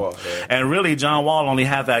John Wall. Yeah. And really, John Wall only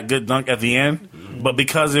had that good dunk at the end, but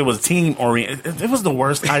because it was team oriented, it was the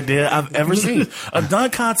worst idea I've ever seen. A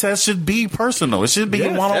dunk contest should be personal. It should be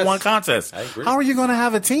a one-on-one contest. I agree. How are you going to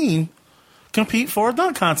have a team compete for a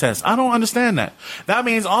dunk contest? I don't understand that. That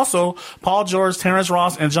means also Paul George, Terrence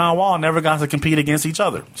Ross, and John Wall never got to compete against each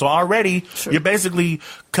other. So already you're basically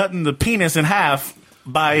cutting the penis in half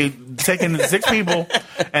by taking 6 people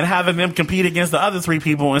and having them compete against the other 3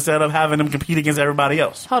 people instead of having them compete against everybody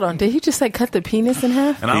else. Hold on, did he just say cut the penis in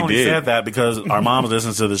half? And I only said that because our mom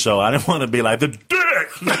listens to the show. I didn't want to be like, the dick!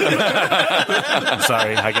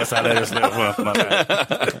 Sorry, I guess I let her slip. Well, my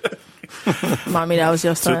bad. Mommy, that was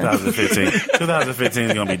your son. 2015. 2015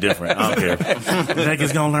 is going to be different. I don't care.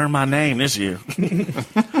 Niggas going to learn my name this year.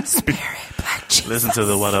 Spirit, Black Jesus. Listen to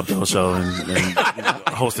the What Up Though show and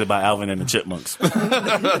hosted by Alvin and the Chipmunks.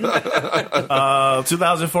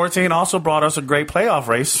 2014 also brought us a great playoff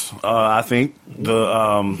race. I think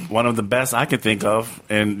the one of the best I could think of,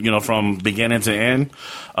 and from beginning to end.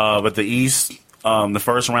 But the East. The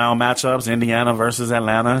first round matchups, Indiana versus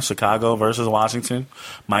Atlanta, Chicago versus Washington,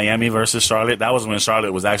 Miami versus Charlotte. That was when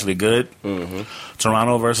Charlotte was actually good. Mm-hmm.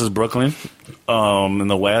 Toronto versus Brooklyn. In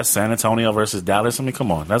the West, San Antonio versus Dallas. I mean,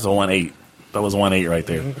 come on. That's a 1-8. That was 1-8 right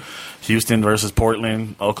there. Mm-hmm. Houston versus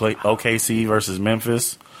Portland. OKC versus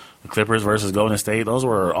Memphis. The Clippers versus Golden State. Those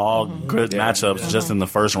were all good matchups just in the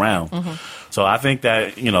first round. Mm-hmm. So I think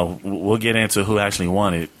that, we'll get into who actually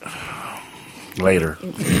won it later.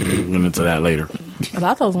 Get into that later. A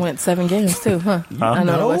lot of those went 7 games too, huh? I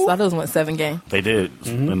know a lot of those went 7 games. They did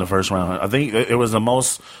in the first round. I think it was the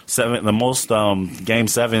most game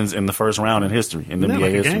 7s in the first round in history in the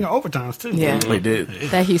NBA history. Gang of overtimes too. Yeah, they did.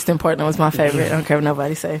 That Houston Portland was my favorite. I don't care what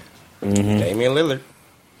nobody say. Damian Lillard.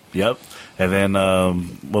 Yep. And then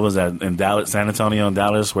what was that in Dallas, San Antonio, and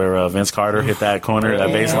Dallas, where Vince Carter hit that corner,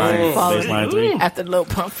 that baseline 3 after the little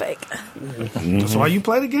pump fake. That's why you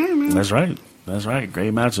play the game, man. That's right. That's right.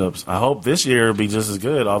 Great matchups. I hope this year will be just as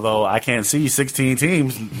good, although I can't see 16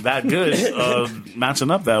 teams that good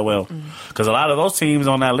matching up that well. Because a lot of those teams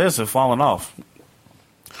on that list have fallen off.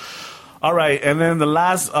 All right, and then the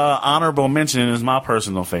last honorable mention is my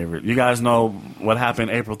personal favorite. You guys know what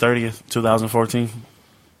happened April 30th, 2014?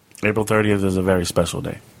 April 30th is a very special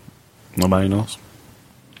day. Nobody knows?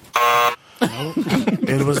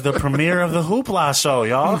 It was the premiere of the Hoopla show,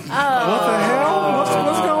 y'all. What the hell? What's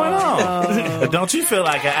going on? Don't you feel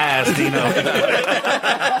like an ass, Dino?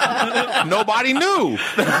 Nobody knew.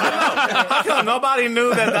 How come nobody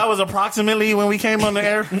knew that was approximately when we came on the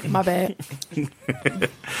air? My bad.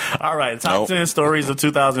 All right, top 10 stories of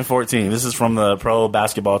 2014. This is from the Pro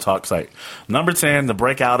Basketball Talk site. Number 10, the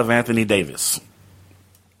breakout of Anthony Davis.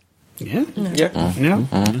 Yeah.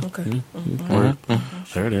 Okay.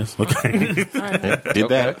 There it is. Okay. Did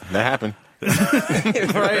that happened.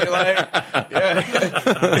 Right, like,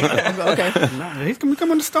 yeah. Okay. He's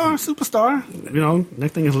becoming a star, superstar. You know,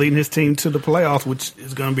 next thing is leading his team to the playoffs, which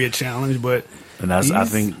is going to be a challenge. But and that's I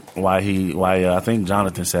think why I think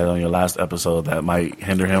Jonathan said on your last episode that might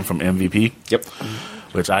hinder him from MVP. Yep.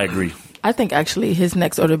 Which I agree. I think actually his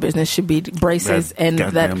next order of business should be braces and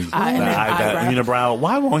that unibrow.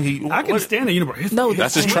 Why won't he? I can stand the unibrow. No,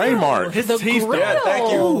 that's his trademark. The grill. Yeah,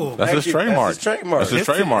 thank you. That's his trademark. That's his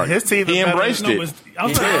trademark. His teeth. He embraced it.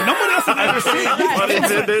 I'm sorry, nobody else has ever seen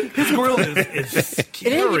it. His grill is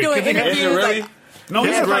scary. And then you doing interviews really? No,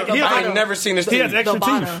 He has like a I've bottom. never seen his he teeth. has extra The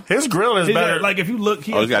bottom. teeth. His grill is better. Like if you look,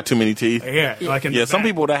 He's got too many teeth. yeah, like in Yeah, the some back.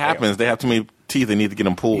 people that happens. They have too many teeth. They need to get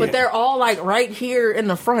them pulled. But they're all like right here in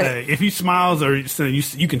the front. If he smiles or you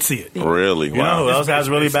can see it. Really? You know Wow. who else has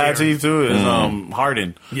really bad scary. teeth too? Is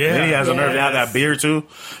Harden. Yeah. Then he has a nerve to have Yes. that beard too.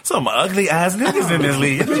 Some ugly ass niggas in this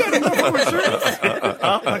league. Like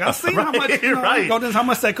I've seen how much. Right. How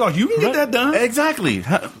much that costs? You can get that done. Exactly.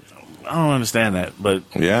 I don't understand that, but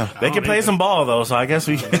Yeah. they can play some ball though, so I guess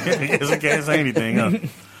we can't say anything. Huh?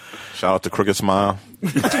 Shout out to Crooked Smile,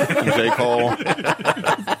 J. Cole.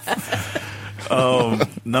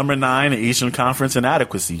 Number 9, the Eastern Conference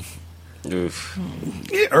inadequacy. Oof.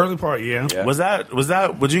 Yeah, early part, yeah. Was that?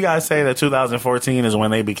 Would you guys say that 2014 is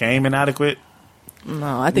when they became inadequate?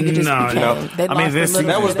 No, I think it just No, became. no. They I mean, lost this a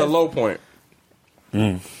little That bit was the of- low point.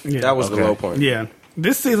 Yeah. That was the Okay. low point. Yeah.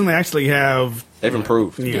 This season they actually have They've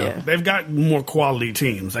improved. Yeah. they've got more quality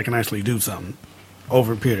teams that can actually do something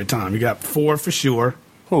over a period of time. You got 4 for sure.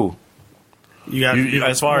 Who? You got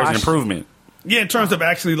As far as Wash- improvement. Yeah, in terms of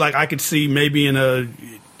actually, like I could see maybe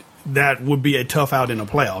that would be a tough out in a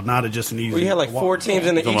playoff, not just an easy. We had like 4 teams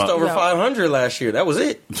in the Come East on. over Yeah. 500 last year. That was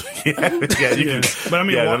it. Yeah, you Yeah. can- But I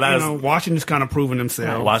mean, yeah, the last- Washington's kind of proven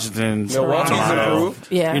themselves. Washington, Milwaukee's Toronto. improved.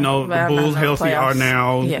 Yeah, You know, but the I'm not Bulls in healthy playoffs. are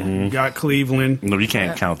now. Yeah. You got Cleveland. No, you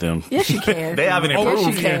can't count them. Yes, you can. They haven't Yes,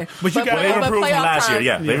 improved. you can. But you got- They've but improved from playoff last year. time-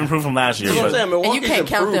 Yeah, they've improved from last year. That's what I'm But saying. And you Milwaukee's can't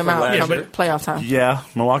count improved them from out last from year. playoff time. yeah,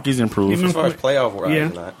 Milwaukee's improved. Even- As far as playoff wise, Yeah,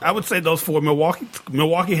 not. I would say those 4.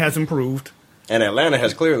 Milwaukee has improved. And Atlanta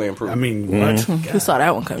has clearly improved. I mean, what? Who saw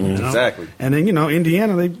that one coming? You know? Exactly. And then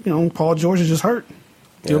Indiana, Paul George is just hurt.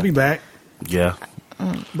 He'll be back, Yeah,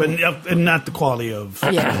 but not the quality of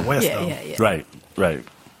Yeah, the West yeah, though. yeah. right.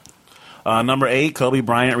 Number 8, Kobe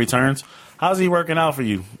Bryant returns. How's he working out for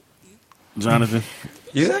you, Jonathan?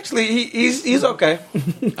 He's actually he's okay.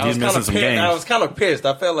 He's missing some games. I was kind of pissed.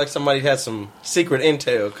 I felt like somebody had some secret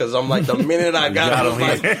intel because I'm like the minute I got him, I was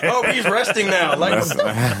like, oh, he's resting now. Like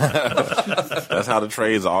That's how the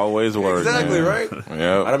trades always work. exactly man. right.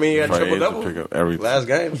 Yeah. I mean, he had Trades triple to double pick up everything. last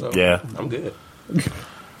game, so Yeah. I'm good.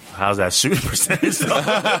 How's that shooting percentage?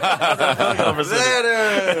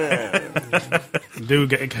 Dude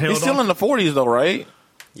got held He's still on. in the 40s though, right?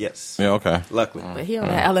 Yes, Yeah. Okay. luckily. But he on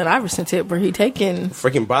that Allen Iverson tip where he taking.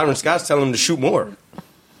 Freaking Byron Scott's telling him to shoot more.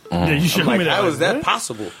 Yeah, you showed I'm like, me that. how is that What?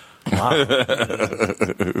 possible? Wow.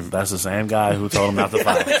 That's the same guy who told him not to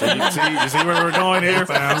foul. So you see where we're going here?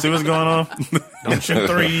 See what's going on? Don't shoot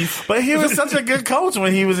threes. But he was such a good coach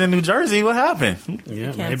when he was in New Jersey. What happened?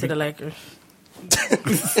 Yeah, Came to maybe. the Lakers.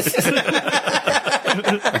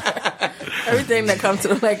 Everything that comes to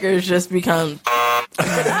the Lakers just becomes.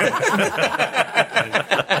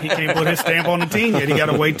 He can't put his stamp on the team yet. He got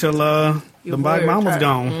to wait till the Big Mama's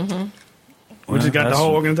gone. Mm-hmm. We just got the That's-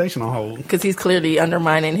 whole organization on hold. Because he's clearly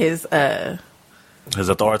undermining his. His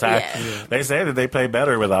authority. Yeah. They say that they play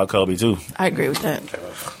better without Kobe too. I agree with that.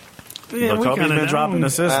 Yeah, But we Kobe's kinda been dropping down.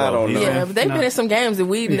 assists. I though. don't He's know. been- Yeah, but they've been in some games that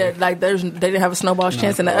they didn't have a snowball's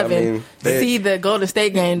chance in the I oven. mean, they- See the Golden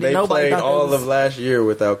State game that They nobody played thought all that was. of last year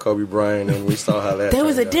without Kobe Bryant, and we saw how that. There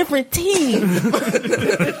was a turned out. different team.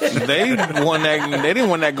 They didn't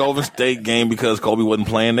win that Golden State game because Kobe wasn't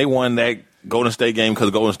playing. They won that Golden State game because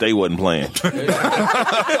Golden State wasn't playing.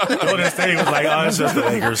 Golden State was like, oh, it's just the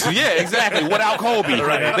Lakers. Yeah, exactly. Without Kobe.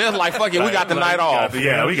 Right. They're like, fuck it, we got the night off.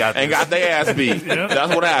 Yeah, we got this. And got their ass beat.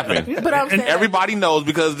 That's what happened. But I'm saying, Everybody knows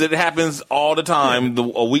because it happens all the time.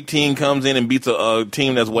 A weak team comes in and beats a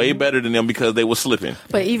team that's way better than them because they were slipping.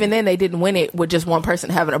 but even then, they didn't win it with just one person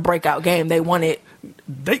having a breakout game. They won it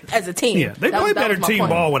as a team. Yeah, they That play was- that better was my team point.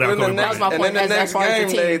 ball without And then Kobe the next, Bryant. my and then point the as next far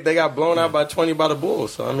as the game, team. they got blown out by 20 by the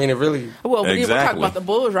Bulls. So I mean, it really. Well, we're Exactly. talking about the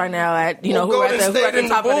Bulls right now. At who Golden at the, who State at the and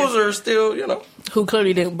the top of Bulls the, are still, who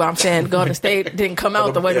clearly didn't. But I'm saying Golden State didn't come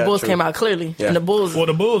out the way the Yeah, Bulls true. came out clearly, Yeah. and the Bulls. Well,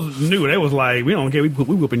 the Bulls knew. They was like, we don't care. We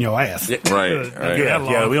whooping your ass. Right.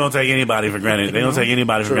 Yeah, we don't take anybody for granted. They don't take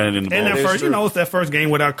anybody for granted in the And ball. that It's first, true. it's that first game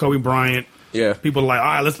without Kobe Bryant. Yeah. People are like, all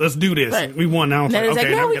right, let's do this. Right. We won now. It's And like, it's okay,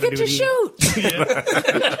 like, now now we we got to get do to it. shoot.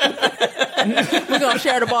 We're gonna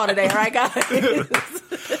share the ball today, all right, guys?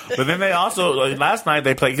 But then they also, like, last night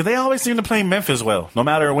they played, because they always seem to play Memphis well. No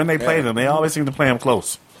matter when they play them, they always seem to play them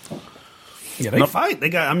close. Yeah, they fight. They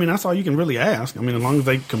got. I mean, that's all you can really ask. I mean, as long as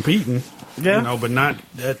they competing, Yeah. but not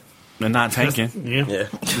that. They're not tanking. Yeah.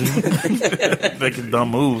 Making dumb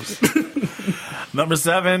moves. Number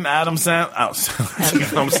 7, Adam Sandler.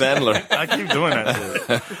 I keep doing that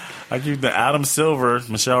shit. I keep the Adam Silver,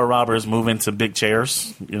 Michelle Roberts move into big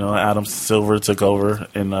chairs. Adam Silver took over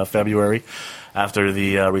in February after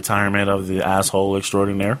the retirement of the asshole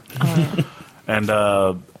extraordinaire. And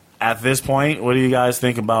at this point, what do you guys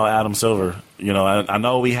think about Adam Silver? I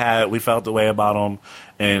know we felt the way about him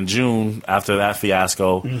in June after that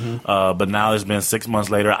fiasco, but now it's been 6 months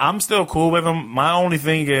later. I'm still cool with him. My only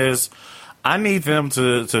thing is I need them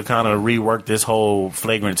to kind of rework this whole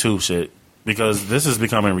Flagrant 2 shit because this is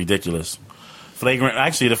becoming ridiculous.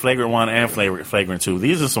 The Flagrant 1 and Flagrant 2.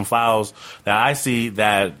 These are some fouls that I see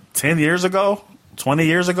that 10 years ago, 20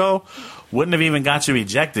 years ago, wouldn't have even got you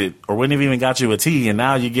ejected or wouldn't have even got you a T, and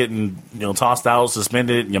now you're getting tossed out,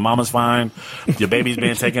 suspended, your mama's fine, your baby's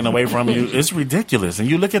being taken away from you. It's ridiculous. And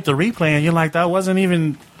you look at the replay and you're like, that wasn't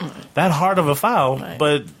even that hard of a foul, Right.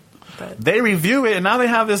 but they review it, and now they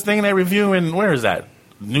have this thing they review in, where is that?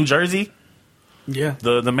 New Jersey? Yeah.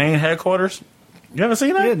 The main headquarters? You ever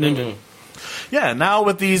seen that? Yeah, ninja. Yeah, now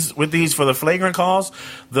with these for the flagrant calls,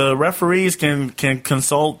 the referees can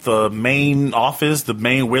consult the main office, the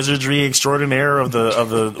main wizardry extraordinaire of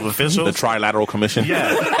the officials. The Trilateral Commission.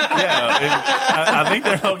 Yeah. I think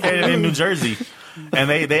they're located in New Jersey. And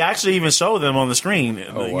they actually even show them on the screen.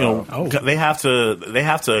 They have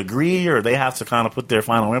to agree or they have to kind of put their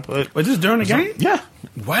final input. Was this during the game? Yeah.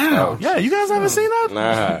 Wow. Yeah, you guys haven't seen that?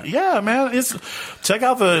 Nah. Yeah, man. Check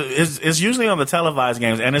out it's usually on the televised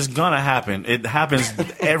games, and it's gonna happen. It happens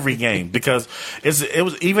every game because it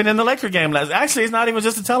was even in the Laker game last. Actually, it's not even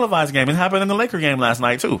just a televised game. It happened in the Laker game last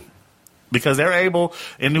night too, because they're able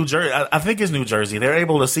in New Jersey. I think it's New Jersey. They're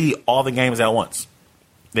able to see all the games at once.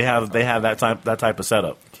 They have that type of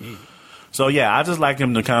setup. Jeez. So yeah, I just like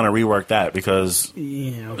him to kind of rework that because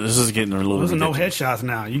this is getting a little. There's no headshots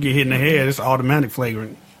now. You get hit in the head, it's automatic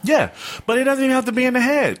flagrant. Yeah, but it doesn't even have to be in the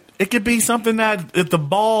head. It could be something that if the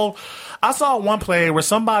ball. I saw one play where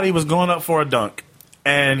somebody was going up for a dunk,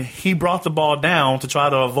 and he brought the ball down to try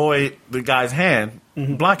to avoid the guy's hand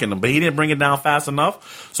blocking him, but he didn't bring it down fast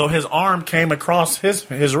enough, so his arm came across his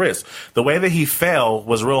wrist. The way that he fell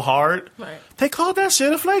was real hard. Right. They called that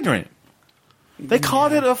shit a flagrant. They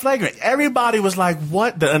called it a flagrant. Everybody was like,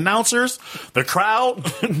 what? The announcers, the crowd,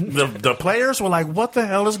 the players were like, what the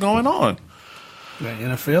hell is going on? The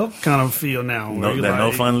NFL kind of feel now.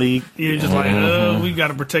 No fun league. You're just like, we got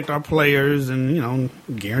to protect our players and,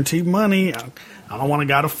 guaranteed money. I don't want a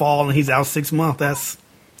guy to fall and he's out 6 months. That's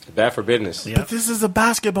bad for business. But this is a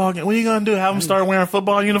basketball game. What are you going to do? Have them start wearing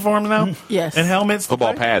football uniforms now? Yes. And helmets?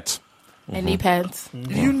 Football pads. And knee pads.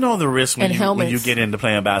 You know the risk when you get into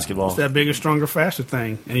playing basketball. It's that bigger, stronger, faster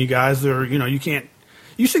thing. And you guys are, you can't.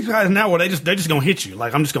 You see guys now where they're just gonna hit you.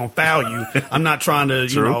 Like, I'm just gonna foul you. I'm not trying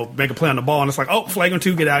to make a play on the ball. And it's like, oh, flagrant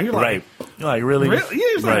 2, get out. And you're like, right. You're like, really? Yeah,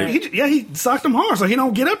 it's like, he socked him hard, so he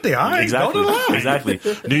don't get up there. All right, exactly. go to the line. Exactly.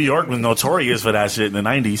 New York was notorious for that shit in the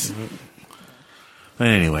 90s. But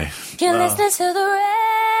anyway. You're listening to the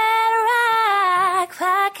Red Rock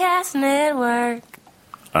Podcast Network.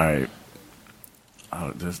 All right. Oh,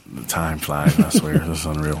 the time flies, I swear. This is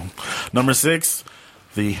unreal. Number 6,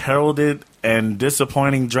 the heralded and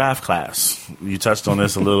disappointing draft class. You touched on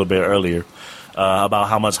this a little bit earlier about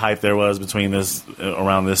how much hype there was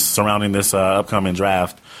surrounding this upcoming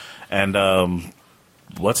draft. And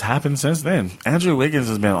what's happened since then? Andrew Wiggins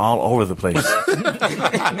has been all over the place,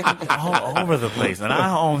 all over the place, and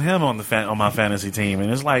I own him on my fantasy team.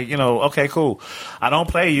 And it's like, okay, cool. I don't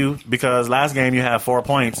play you because last game you had 4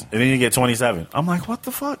 points and then you get 27. I'm like, what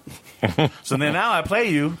the fuck? So then now I play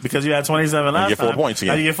you because you had 27 last time. You get 4 points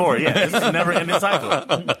again. Now you get 4. Yeah, this is a never-ending cycle.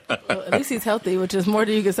 Well, at least he's healthy, which is more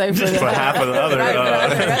than you can say for half of the other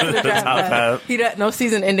top half. He no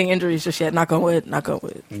season-ending injuries just yet. Knock on wood. Knock on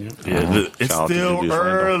wood. Yeah, it's still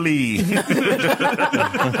early. Is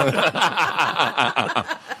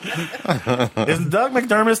Doug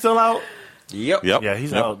McDermott still out? Yep. Yeah,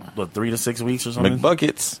 he's out, 3 to 6 weeks or something?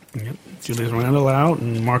 McBuckets. Yep. Julius Randle out,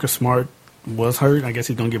 and Marcus Smart was hurt. I guess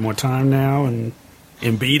he's going to get more time now. And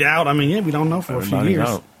Embiid out. I mean, we don't know for a few years.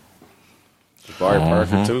 Out. Jabari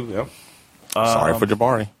Parker, too. Yep. Sorry for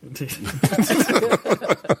Jabari.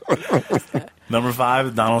 Number 5,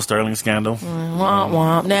 the Donald Sterling scandal. Womp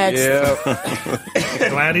womp. Next. Yep.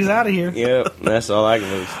 Glad he's out of here. Yep. That's all I can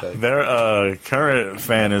really say. Their current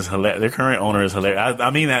fan is hilarious. Their current owner is hilarious. I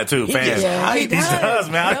mean that too. Fan. He does,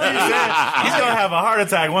 man. He's gonna have a heart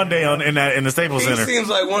attack one day in the Staples Center. He seems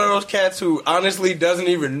like one of those cats who honestly doesn't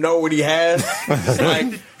even know what he has. It's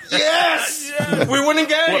like, yes, we're winning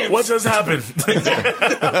games. What just happened?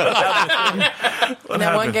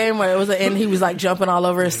 That one game where it was an end, he was like jumping all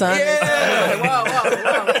over his son. Yeah. Whoa.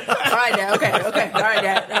 All right, Dad. Okay. All right,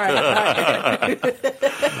 Dad. All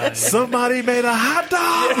right. Somebody made a hot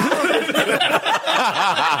dog.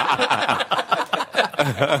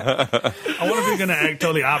 I wonder if he's going to act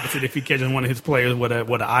totally opposite if he catches one of his players with an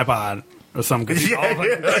iPod or something. He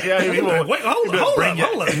will. Wait, hold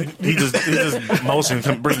up. He just motion.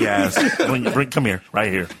 Bring your ass. Come here,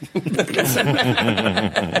 right here.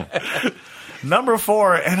 Number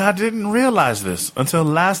 4, and I didn't realize this until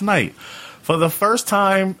last night. For the first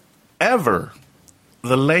time ever,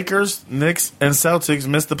 the Lakers, Knicks, and Celtics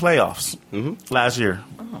missed the playoffs last year.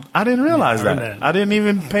 I didn't realize that. I didn't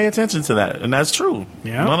even pay attention to that, and that's true.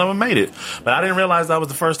 Yeah. None of them made it, but I didn't realize that was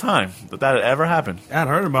the first time that had ever happened. I'd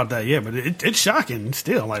heard about that, yeah, but it's shocking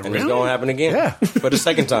still. Like, And really? it's going to happen again. Yeah. For the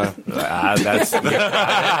second time. I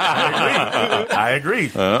agree.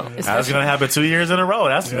 That's going to happen 2 years in a row.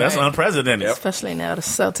 That's unprecedented. Especially now the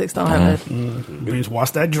Celtics don't have it. Means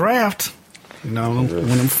watch that draft. When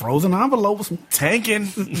them frozen envelopes. Tanking.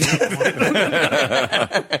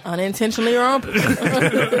 Unintentionally or on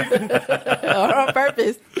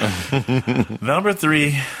purpose. Number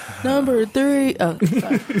 3. Oh,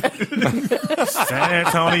 sorry. San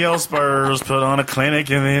Antonio Spurs put on a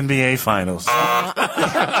clinic in the NBA Finals. Right,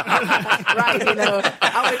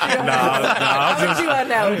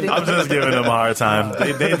 I'm just giving them a hard time.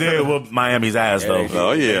 They did whoop Miami's ass, though.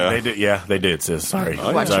 Oh, yeah. They did. Yeah, they did, sis. Sorry.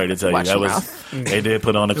 Watch Sorry to tell you. That was. They did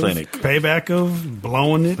put on a clinic. Payback of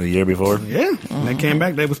blowing it. The year before? Yeah. And they came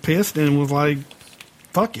back, they was pissed and was like,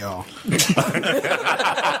 fuck y'all. It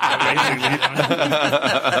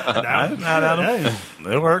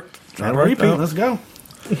worked. Try to repeat. Let's go.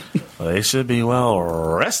 Well, they should be well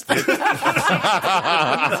rested.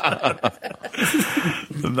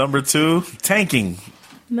 Number 2, tanking.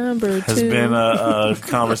 Number 2 has been a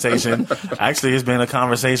conversation. Actually, it's been a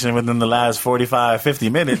conversation within the last 45, 50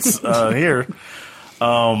 minutes here.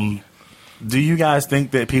 Do you guys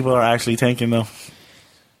think that people are actually tanking, though?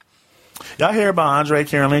 Y'all hear about Andre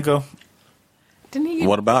Kirilenko? Didn't he?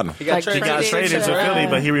 What about him? He got traded to Philly,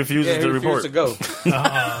 but he refuses to report. To go.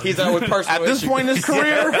 He's out with personal At this point in his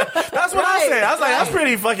career? That's what I said. I was like, that's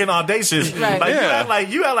pretty fucking audacious. Right. Like,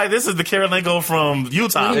 you act like this is the Kirilenko from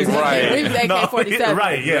Utah. He was AK-47.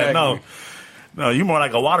 Right, yeah, exactly. No, you more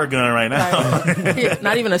like a water gun right now. Right.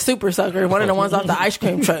 Not even a super sucker. One of the ones off the ice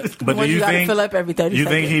cream truck. But do you think fill up every 30 you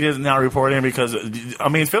seconds. think he is now reporting because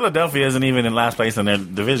Philadelphia isn't even in last place in their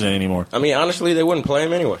division anymore? I mean, honestly, they wouldn't play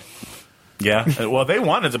him anyway. Yeah, well, they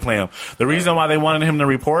wanted to play him. The reason why they wanted him to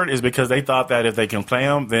report is because they thought that if they can play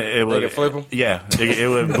him, then it would flip him. Yeah, it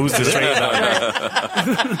would boost his trade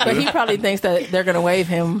value. But he probably thinks that they're going to waive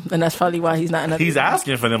him, and that's probably why he's not in. He's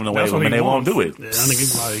asking for them to waive him, and they won't do it. Yeah, I think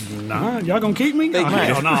he's like, nah, y'all gonna keep me?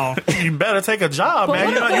 No. You better take a job,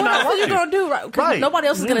 man. What else are you going to do? Right? Nobody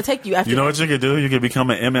else is going to take you after. You know what you could do? You could become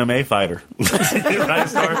an MMA fighter, and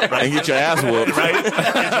get your ass whooped. Right? Get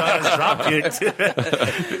your ass drop kicked.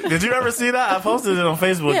 Did you ever see that? I posted it on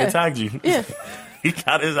Facebook and tagged you. Yeah. He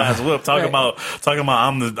got his ass whooped talking about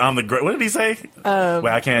I'm the great. What did he say? Well,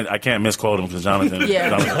 I can't misquote him because Jonathan.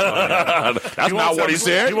 Yeah. That's not what he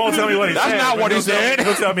said. You won't tell me what he said. That's not what he said.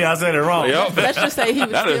 He'll tell me I said it wrong. Yep. Let's just say he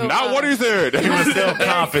was. That is not what he said. He was still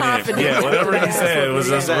confident. Yeah, whatever he said was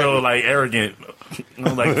just real like arrogant.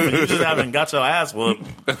 Like, you just haven't got your ass whooped.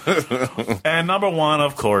 And number one,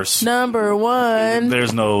 of course. Number one.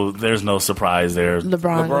 There's no surprise there.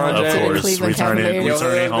 LeBron of James. course, Cleveland returning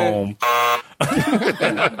Cavaliers. home.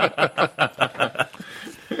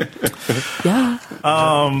 Yeah.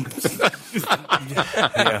 Yeah.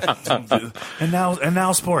 And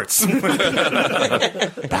now sports.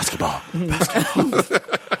 Basketball.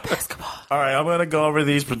 All right, I'm gonna go over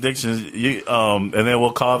these predictions. And then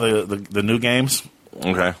we'll call the new games.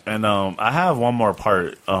 Okay. And I have one more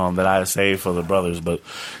part that I saved for the brothers, but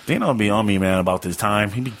Dino be on me, man, about this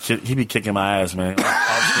time. He be kicking my ass, man.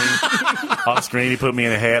 Off screen, he put me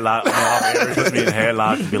in a headlock. Off air, he puts me in a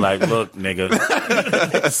headlock and be like, "Look,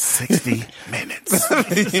 nigga, 60 minutes." So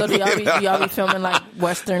do y'all be filming like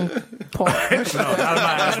Western porn? No, not in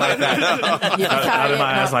my ass like that. Not in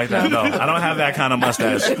my ass like that. No, I don't have that kind of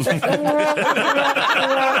mustache.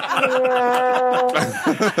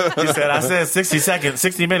 He said, "I said 60 seconds,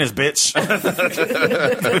 60 minutes, bitch."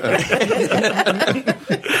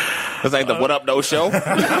 This ain't the What Up Though show.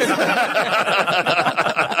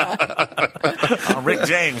 I'm Rick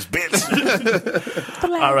James, bitch.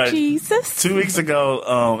 Black All right. Jesus. 2 weeks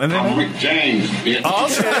ago, and then I'm Rick James, bitch. oh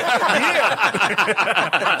shit,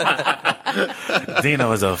 yeah.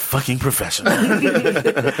 Dino is a fucking professional.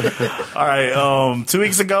 All right, 2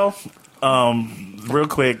 weeks ago, real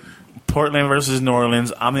quick, Portland versus New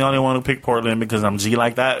Orleans. I'm the only one who picked Portland because I'm G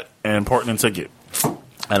like that, and Portland took it.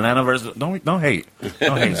 Atlanta versus don't hate,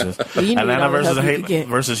 sis. Atlanta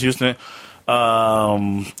versus Houston.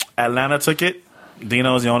 Atlanta took it.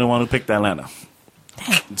 Dino is the only one who picked Atlanta.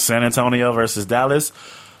 San Antonio versus Dallas.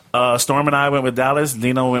 Storm and I went with Dallas.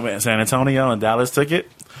 Dino went with San Antonio, and Dallas took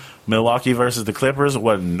it. Milwaukee versus the Clippers.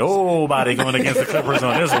 Wasn't nobody going against the Clippers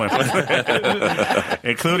on this one,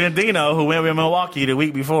 including Dino, who went with Milwaukee the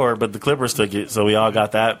week before, but the Clippers took it, so we all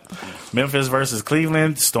got that. Memphis versus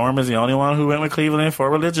Cleveland. Storm is the only one who went with Cleveland for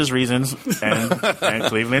religious reasons, and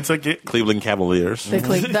Cleveland took it. Cleveland Cavaliers. The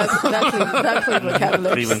Cleveland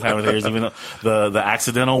Cavaliers. Cleveland Cavaliers, even though the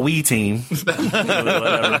accidental we team.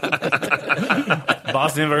 Whatever.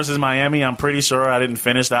 Boston versus Miami. I'm pretty sure I didn't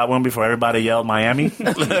finish that one before everybody yelled Miami.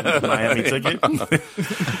 Miami took it.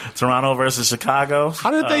 Toronto versus Chicago.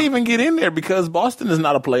 How did they even get in there? Because Boston is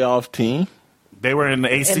not a playoff team. They were in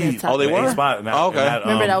the AC. Oh, they were? Spot. Okay.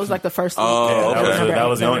 Remember, that was like the first week. Oh, okay. That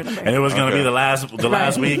was the only, and it was going to be the last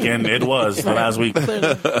week, and it was the last week.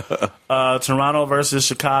 Toronto versus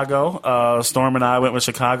Chicago. Storm and I went with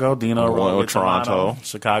Chicago. Dino went with Toronto.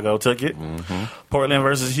 Chicago took it. Mm-hmm. Portland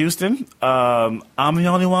versus Houston. I'm the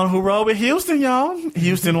only one who rode with Houston, y'all.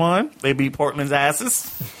 Houston won. They beat Portland's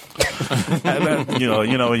asses. You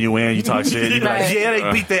know when you win, you talk shit. You're like, yeah,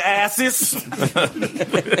 they beat their asses.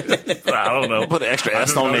 I don't know. Put an extra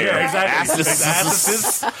S on there. Yeah, exactly.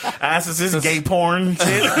 Asses, gay porn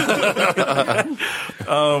shit.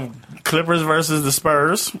 Clippers versus the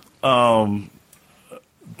Spurs.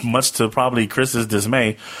 Much to probably Chris's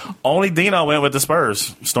dismay, only Dino went with the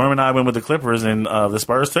Spurs. Storm and I went with the Clippers, and the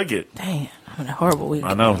Spurs took it. Dang, what a horrible week.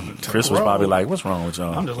 I know. Chris was probably like, "What's wrong with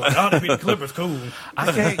y'all?" I'm just like, "Oh, they beat the Clippers, cool."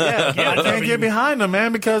 I can't get behind them,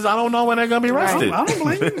 man, because I don't know when they're gonna be rested. I don't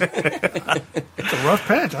blame you. It's a rough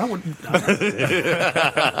patch.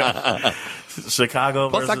 Chicago.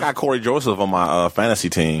 Plus, I got Corey Joseph on my fantasy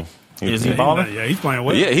team. Is he balling? Yeah, he's playing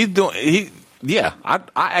well. Yeah, he's doing. I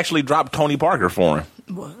actually dropped Tony Parker for him.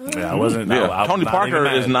 Yeah, I wasn't. Yeah, Tony Parker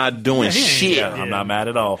is not doing shit. Yeah, I'm not mad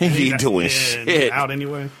at all. He ain't doing shit. Out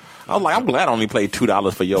anyway. I was like, I'm glad I only paid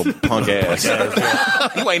 $2 for your punk ass.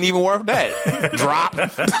 You ain't even worth that. Drop.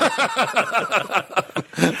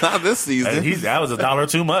 Not this season. That was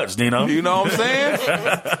 $1 too much, Dino. You know what I'm saying?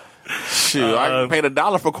 Shoot, I paid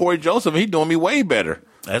 $1 for Corey Joseph. He's doing me way better.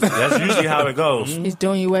 That's usually how it goes. He's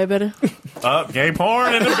doing you way better. Gay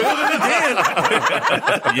porn in the building again.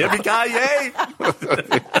 Yippee-ki-yay.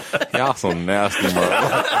 Y'all so nasty, bro.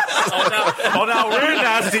 Oh, now we're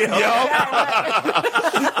nasty. Yo.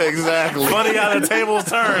 Exactly. Funny how the tables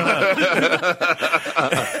turn.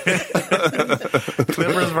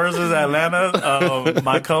 Clippers versus Atlanta.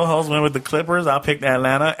 My co-host went with the Clippers. I picked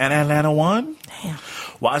Atlanta, and Atlanta won. Damn.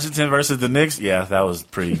 Washington versus the Knicks. Yeah, that was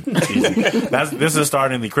pretty easy. This is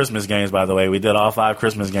starting the Christmas games, by the way. We did all 5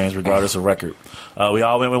 Christmas games, regardless of record. We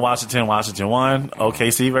all went with Washington. Washington won.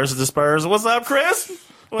 OKC versus the Spurs. What's up, Chris?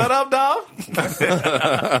 What up, dog?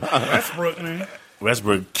 Westbrook, man.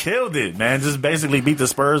 Westbrook killed it, man. Just basically beat the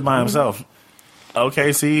Spurs by himself.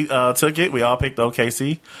 OKC took it. We all picked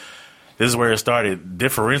OKC. This is where it started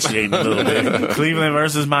differentiating a little bit. Cleveland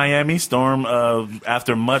versus Miami. Storm,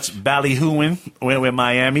 after much ballyhooing, went with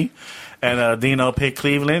Miami. And Dino picked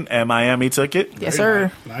Cleveland, and Miami took it. Yes,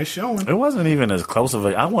 sir. Nice showing. It wasn't even as close of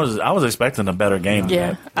a. I was expecting a better game. Than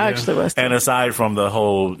Yeah, that. I actually was. And aside from the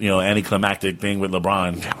whole, anticlimactic thing with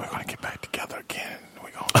LeBron, yeah, we're going to get back together again.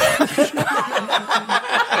 We're going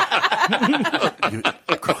you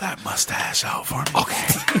grow that mustache out for me. Okay.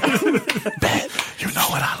 Bet. You know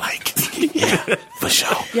what I like. Yeah, for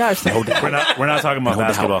sure. Yeah, no doubt. We're not talking about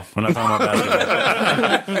basketball. We're not talking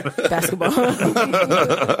about basketball.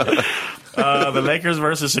 The Lakers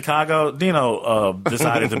versus Chicago. Dino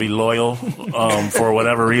decided to be loyal for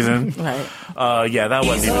whatever reason. Right. Yeah, that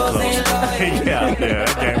wasn't even close. yeah,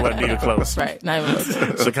 that game wasn't even close. Right. Not even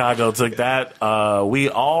close. Chicago took that. We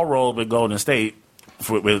all rolled with Golden State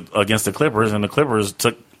against the Clippers, and the Clippers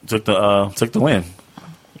took the win.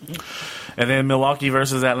 And then Milwaukee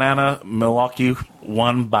versus Atlanta. Milwaukee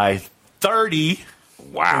won by 30.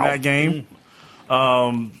 Wow. In that game.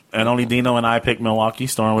 And only Dino and I picked Milwaukee.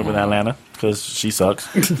 Storm went with Atlanta because she sucks.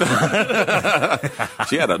 This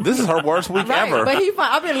is her worst week ever. But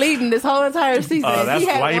I've been leading this whole entire season. That's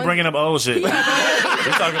why you bringing up old shit. We're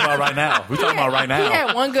talking about right now. He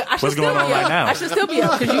had one good. What's going on right now? I should still be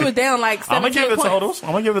up because you were down like 17 I'm gonna give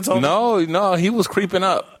the totals. No, he was creeping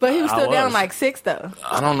up. But he was still down like 6 though.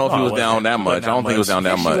 I don't know if he was down that much. I don't think he was down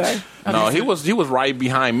that much. No, Okay. he was right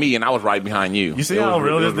behind me, and I was right behind you. You see how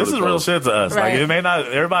real this is? Real shit to us. Right. Like it may not.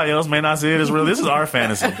 Everybody else may not see it as real. This is our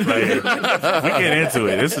fantasy. Like, we get into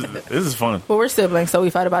it. This is fun. Well, we're siblings, so we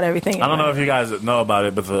fight about everything. I don't know if you guys know about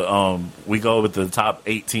it, but we go with the top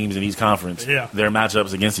 8 teams in each conference. Yeah. Their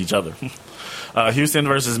matchups against each other. Houston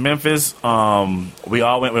versus Memphis. We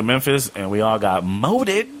all went with Memphis, and we all got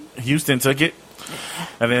moted. Houston took it.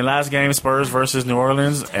 And then last game, Spurs versus New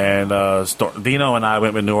Orleans, and Dino and I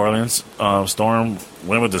went with New Orleans. Storm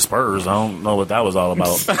went with the Spurs. I don't know what that was all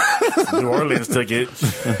about. New Orleans took it.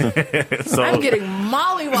 So, I'm getting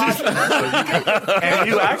mollywashed. and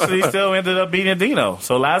you actually still ended up beating Dino.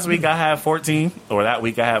 So last week I had 14, or that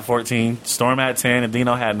week I had 14. Storm had 10, and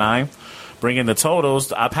Dino had 9. Bringing the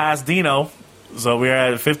totals, I passed Dino. So we're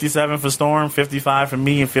at 57 for Storm, 55 for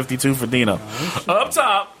me, and 52 for Dino. Up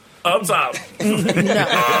top. No. Right.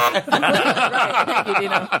 Thank you,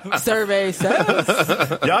 Dino. Survey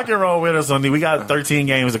says. Y'all can roll with us on we got 13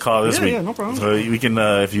 games to call this week. Yeah, no problem. So we can,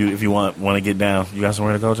 if you want to get down. You got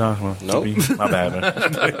somewhere to go, John? Well, Nope. My bad,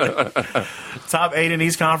 man. Top 8 in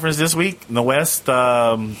East Conference this week. In the West,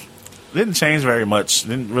 didn't change very much.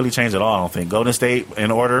 Didn't really change at all, I don't think. Golden State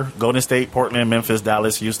in order. Golden State, Portland, Memphis,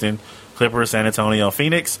 Dallas, Houston, Clippers, San Antonio,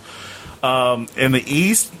 Phoenix. In the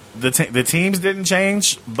East, the teams didn't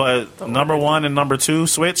change, but number 1 and number 2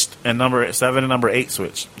 switched, and number 7 and number 8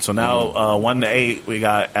 switched. So now 1 to 8, we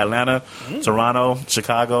got Atlanta, Toronto,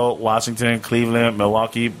 Chicago, Washington, Cleveland,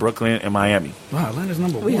 Milwaukee, Brooklyn, and Miami. Wow, Atlanta's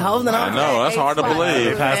number 1. We holding on. I know, that's hard to believe.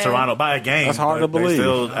 They passed Toronto by a game. That's hard to but believe.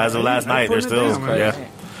 Still, as of last night, they're putting it still down, man.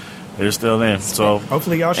 they're still in. So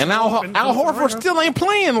Hopefully y'all. And Al Horford still ain't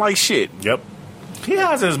playing like shit. yep. He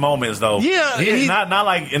has his moments though. Yeah, he not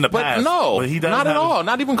like in the But past. no, but he does not at have all.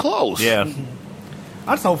 Not even close. Yeah.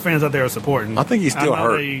 I just hope fans out there are supporting. I think he's still I know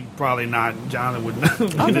hurt. They probably not. Jonathan would not. I for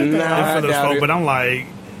those doubt folk, it. but I'm like,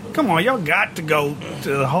 come on, y'all got to go to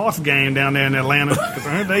the Hawks game down there in Atlanta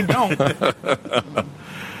because they don't.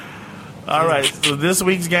 All right. So this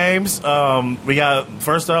week's games, we got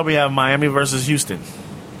first up we have Miami versus Houston.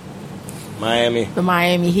 Miami. The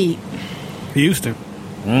Miami Heat. Houston.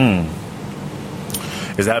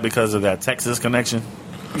 Is that because of that Texas connection?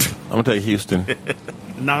 I'm gonna take Houston.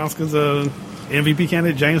 No, it's because MVP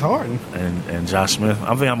candidate James Harden. And Josh Smith. I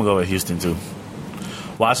think I'm gonna go with Houston too.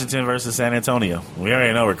 Washington versus San Antonio. We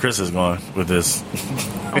already know where Chris is going with this.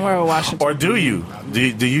 I'm wearing Washington. Or do you?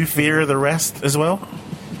 Do you fear the rest as well?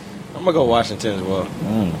 I'm gonna go Washington as well.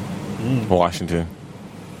 Washington.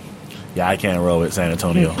 Yeah, I can't roll with San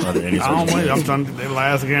Antonio under any I don't win. I'm circumstances. trying to their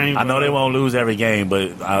last game. I know they won't lose every game,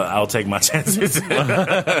 but I'll take my chances. You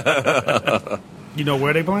know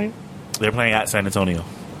where they playing? They're playing at San Antonio.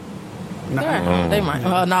 Yeah, they might.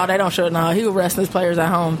 Well, no, they don't show. No, he would rest his players at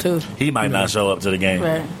home too. He might not show up to the game.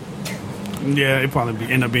 Right. Yeah, it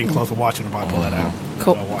probably end up being close to watching if I pull that out.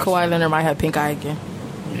 Kawhi Leonard might have pink eye again.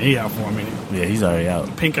 Yeah, he out for a minute. Yeah, he's already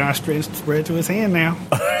out. Pink eye spread to his hand now.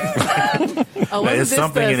 Oh, It's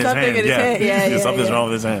something in his hand. Yeah, Something's wrong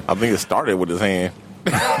with his hand. I think it started with his hand.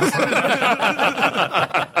 I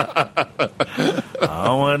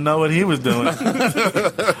don't want to know what he was doing. I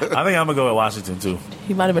think I'm gonna go with Washington too.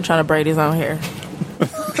 He might have been trying to braid his own hair.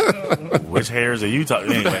 Which hairs are you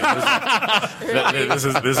talking? Anyway, this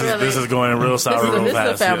is going real sour real This is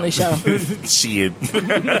a fast. family show. Shit,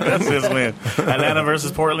 that's his win. Atlanta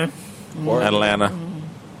versus Portland. Atlanta. I'm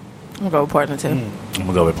gonna go with Portland too. I'm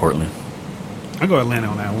gonna go with Portland. I go Atlanta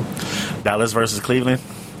on that one. Dallas versus Cleveland.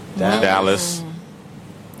 Dallas.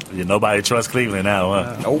 Yeah, nobody trusts Cleveland now,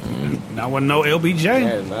 huh? Nope. Not with no LBJ.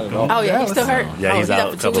 Yeah, not at all. Oh yeah, he's still hurt. Yeah, he's out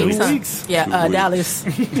for a couple 2 weeks. weeks. Huh? Yeah, Dallas.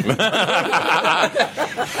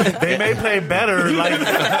 They may play better like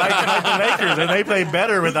the Lakers, and they play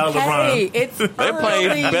better without Hey, LeBron. it's They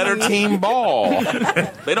play better team ball.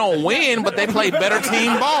 They don't win, but they play better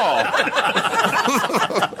team ball.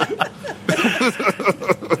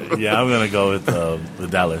 Yeah, I'm gonna go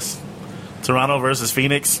with Dallas. Toronto versus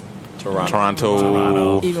Phoenix.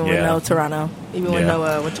 Toronto. even with Yeah. no Toronto, even with Yeah.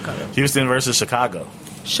 no what you call it, Houston versus Chicago.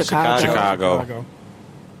 Chicago.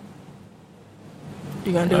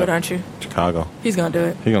 You gonna do it, aren't you? Chicago. He's gonna do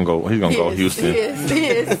it. He's gonna go He Houston. is. He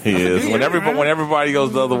is. He is. When everybody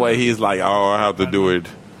goes the other way, he's like, "Oh, I have to do it.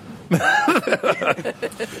 I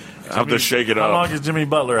have to shake it How up." long is Jimmy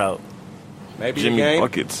Butler out? Maybe Jimmy a game.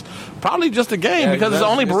 buckets. Probably just a game Yeah, because it's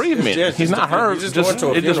only it's bereavement. just- He's not hurt. he's just going to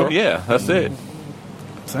a funeral. yeah, that's it.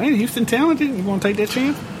 So ain't Houston talented? You want to take that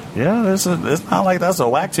chance? Yeah, it's not like that's a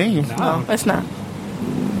whack team. No, it's not.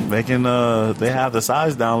 They can they have the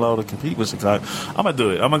size down low to compete with Chicago. I'm gonna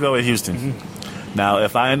do it. I'm gonna go with Houston. Now,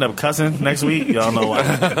 if I end up cussing next week, y'all know why.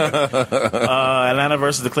 Atlanta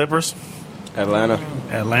versus the Clippers. Atlanta.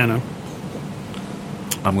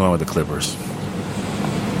 I'm going with the Clippers.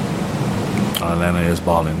 Atlanta is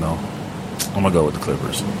balling though. I'm gonna go with the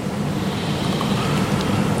Clippers.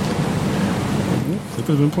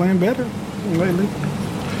 Clippers been playing better lately.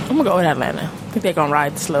 I'm gonna go with Atlanta. I think they're gonna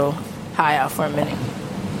ride the slow high out for a minute.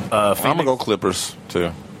 I'm gonna go Clippers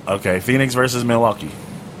too. Okay, Phoenix versus Milwaukee.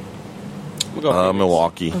 We'll go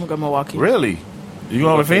Milwaukee. I'm gonna go Milwaukee. Really? You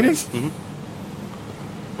going with Phoenix?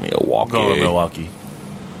 Milwaukee. Going with Milwaukee.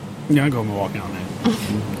 Yeah, I go Milwaukee on that.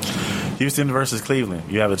 Houston versus Cleveland.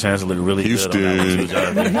 You have a chance to look really Houston. good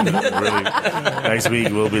on that one. Really. Next week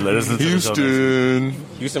we'll be listening to the show next week. Houston.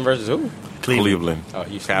 Houston versus who? Cleveland. Oh,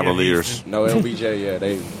 Houston. Cavaliers. No LBJ. Yeah,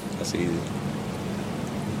 that's easy.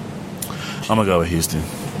 I'm gonna go with Houston.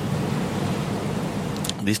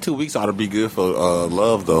 These 2 weeks ought to be good for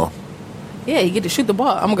Love, though. Yeah, you get to shoot the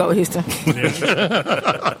ball. I'm gonna go with Houston. You get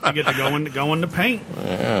to go in the paint.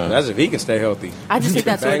 Yeah. That's if he can stay healthy. I just think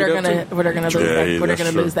that's where they're gonna lose that's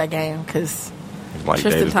true. lose that game because Like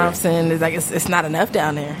Tristan Davis there. Thompson is like it's not enough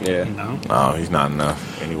down there. Yeah. No, he's not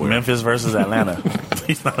enough anywhere. Memphis versus Atlanta.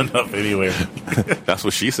 He's not enough anywhere. That's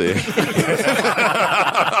what she said.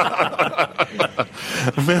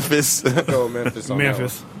 Memphis. Go Memphis. On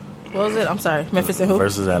Memphis. What was it? I'm sorry, Memphis and who?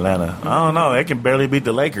 Versus Atlanta. I don't know. They can barely beat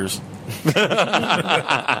the Lakers.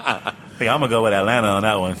 I think I'm gonna go with Atlanta on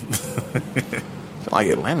that one. Like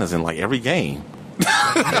Atlanta's in like every game.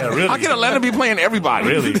 Yeah, really. How can Atlanta be playing everybody?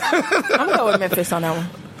 Really? I'm gonna go with Memphis on that one.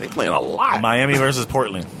 They playing a lot. Miami versus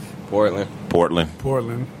Portland. Portland.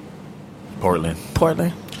 Portland.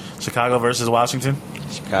 Chicago versus Washington.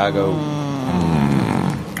 Chicago.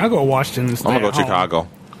 I go Washington. And stay I'm gonna go at home. Chicago.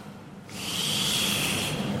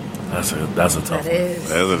 That's a tough That one. is.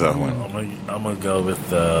 That's a tough one. I'm gonna go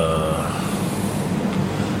with I'm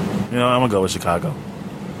gonna go with Chicago.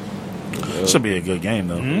 Should be a good game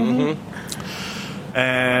though. Mm-hmm.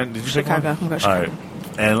 And did you pick Chicago. one? I'm going All Chicago.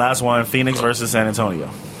 right. And last one, Phoenix versus San Antonio.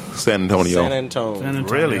 San Antonio. San Antonio. San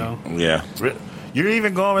Antonio. Really? Yeah. You're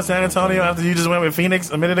even going with San Antonio after you just went with Phoenix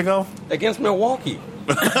a minute ago? Against Milwaukee.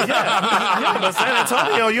 Yeah, but San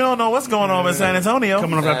Antonio, you don't know what's going on with San Antonio.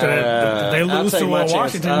 Coming up after that, they I'll lose take to my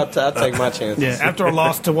Washington. chances. I'll take my chances. Yeah, after a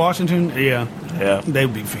loss to Washington, Yeah. they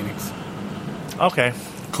beat Phoenix. Okay.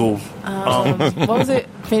 Cool. What was it?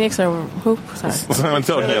 Phoenix or who? Sorry. San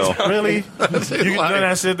Antonio. Really? You can do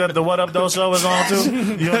that shit that the What Up Though show is on too?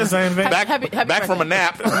 You doing the same thing? Happy Back from a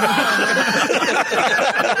nap.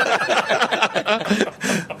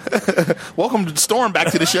 Welcome to Storm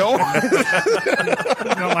back to the show.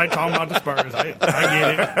 You don't like talking about the Spurs. I get it.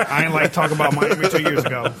 I ain't like talking about Miami 2 years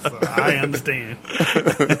ago. So I understand.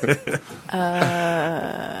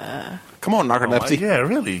 Come on, narcolepsy. Yeah,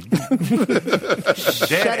 really.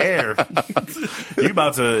 Dead air. You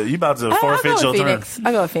about to forfeit your turn. Phoenix.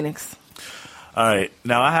 I go with Phoenix. All right.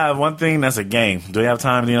 Now I have one thing that's a game. Do we have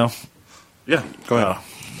time, Dino? Yeah, go ahead.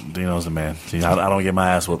 Dino's the man. See, I don't get my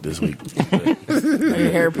ass whooped this week.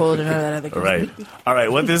 Your hair pulled and all that other All right. All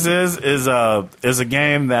right. What this is a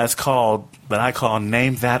game that I call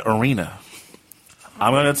Name That Arena.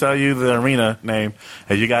 I'm going to tell you the arena name,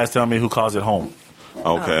 and you guys tell me who calls it home.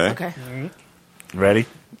 Okay. Okay. Ready?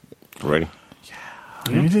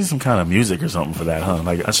 You need some kind of music or something for that, huh?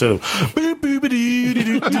 Like I should have.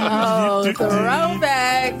 Oh,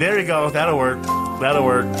 throwback. There you go. That'll work. That'll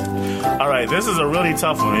work. All right, this is a really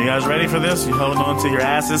tough one. You guys ready for this? You holding on to your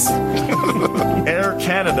asses? Air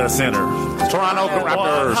Canada Center. Toronto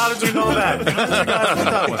Raptors. How did you know that? You guys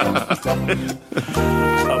know that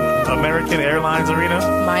one. American Airlines Arena.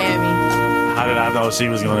 Miami. How did I know she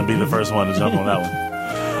was going to be the first one to jump on that one?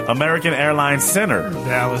 American Airlines Center.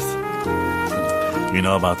 Dallas. You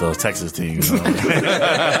know about those Texas teams.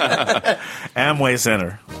 Amway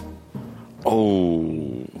Center.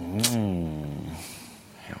 Oh.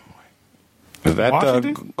 Is that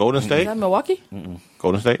Golden State? Is that Milwaukee?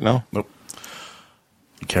 Golden State? No. Nope.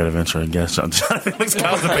 You care to venture a guess? Jonathan looks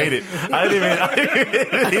constipated. I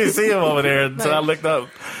didn't even see him over there until I looked up.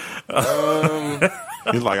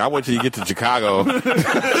 He's like, I'll wait till you get to Chicago.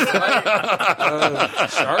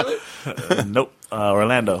 Charlotte? Nope.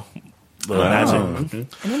 Orlando. Okay.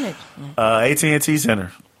 AT&T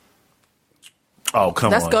Center. Oh,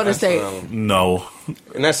 come That's on. Golden State. No.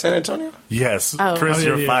 Isn't that San Antonio? Yes. Oh. Chris, Oh, yeah,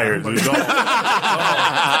 you're yeah. fired. Dude.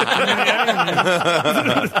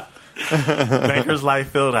 Bankers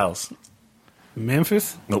Life Fieldhouse.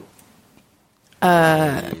 Memphis. Nope.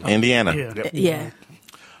 Indiana. Yeah. Yeah.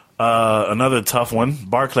 Another tough one.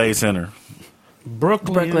 Barclays Center.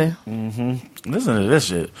 Brooklyn. Listen to this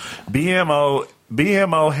shit.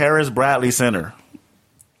 BMO Harris Bradley Center.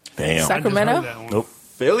 Damn. Sacramento. Nope.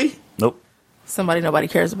 Philly? Nope. Somebody nobody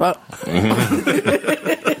cares about.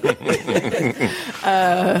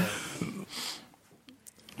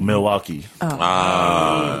 Milwaukee.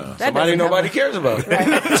 That Somebody doesn't nobody have cares about.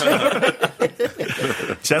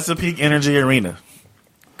 Chesapeake Energy Arena.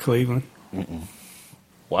 Cleveland.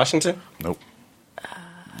 Washington? Nope.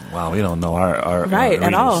 Wow, we don't know our Right,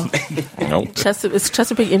 at all. Nope. It's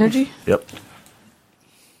Chesapeake Energy. Yep.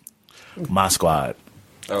 My squad.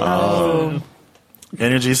 Oh.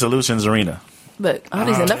 Energy Solutions Arena. Look,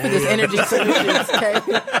 there's enough of this energy solutions, okay?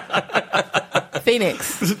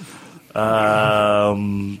 Phoenix.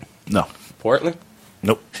 No. Portland?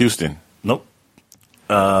 Nope. Houston. Nope.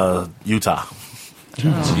 Utah.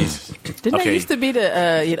 Jesus. Didn't that Okay. used to be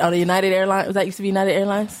the United Airlines? Was that used to be United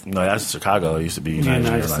Airlines? No, that's Chicago. It used to be United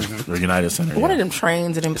Airlines. Center. Or United Center. One yeah. of them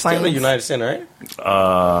trains and them Still the planes. United Center, right?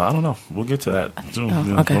 I don't know. We'll get to that soon.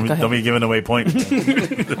 okay, don't, go ahead. don't be giving away points.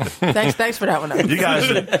 Thanks for that one. Though. You guys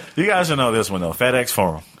should know this one though. FedEx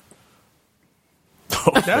Forum.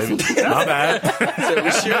 That's My bad.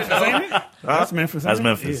 That's Memphis. That's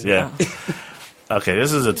Memphis. Yeah. Okay,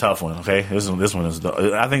 this is a tough one. Okay, this one is.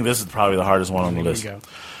 I think this is probably the hardest one on the list. Here we go.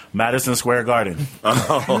 Madison Square Garden.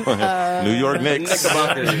 New York Knicks.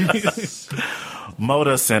 Knickerbockers.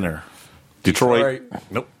 Moda Center. Detroit.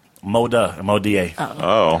 Nope. Moda. M-O-D-A.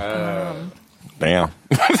 Oh. Damn.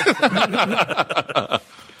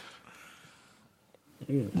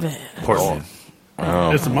 Portland.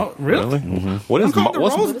 It's really? What is They don't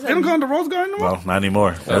what's call it the Rose Garden no more? Well, not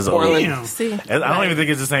anymore. That's Portland. Damn. See, I don't even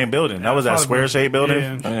think it's the same building. That was that square shaped building.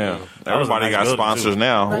 Yeah. Yeah, That was a everybody nice got building, sponsors too.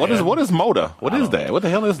 now. What is Moda? What is that? What the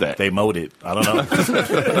hell is that? They mowed it. I don't know.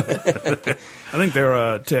 I think they're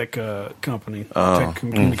a tech company. Tech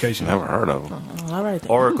communication. Never heard of them. all right.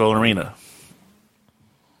 Then. Oracle Arena.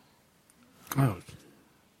 Oh.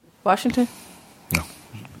 Washington.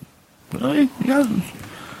 Really? You guys-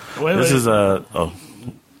 Wait, This wait. is oh,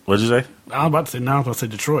 what'd you say? I was about to say now. I was about to say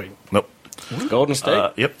Detroit. Nope. Golden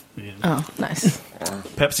State? Yep. Oh, nice.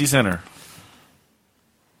 Pepsi Center.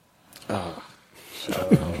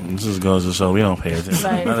 This just goes to show we don't pay attention.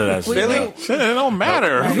 Right. None of that shit. Philly? Shit, it don't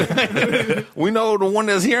matter. We know the one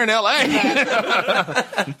that's here in L.A.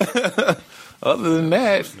 Other than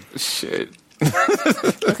that, shit.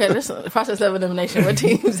 Okay, this process of elimination. What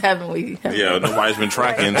teams haven't we? Yeah, nobody's been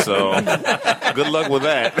tracking, so good luck with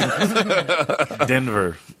that.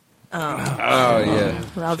 Denver. Oh, yeah.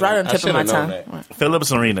 I was right on the tip of my should've known tongue.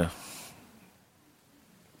 Phillips Arena.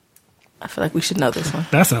 I feel like we should know this one.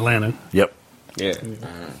 That's Atlanta. Yep. Yeah.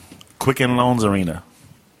 Quicken Loans Arena.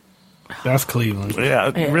 That's Cleveland.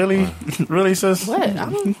 Yeah, Yeah. really, sis? What?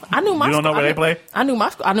 I knew my. You don't know where they play? I knew my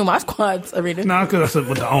squad's arena. No, because I said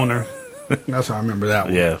with the owner. That's how I remember that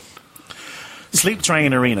one. Yeah. Sleep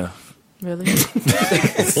Train Arena. Really?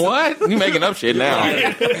 What? You making up shit now?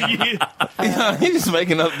 Yeah, you just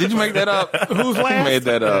making up. Did you make that up? Who's made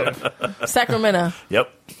that up? Sacramento. Yep.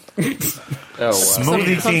 Oh, wow.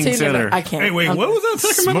 Smoothie Some King team that Center. I can't. Hey, wait, what was that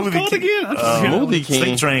Sacramento called again? Smoothie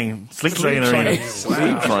King. Sleep Train Arena.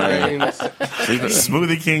 Sleep train.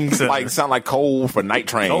 Smoothie King Center. Like sound like cold for night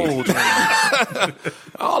train. Cold Train.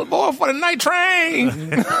 All aboard for the night train.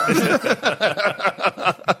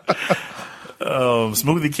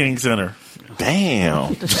 Smoothie King Center.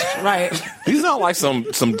 Damn. Right. These sound like some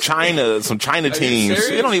China teams. serious?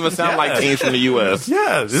 They don't even sound like teams from the U.S.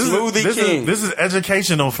 Yeah, Smoothie King. This is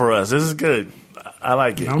educational for us. This is good. I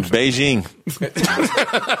like it. Beijing.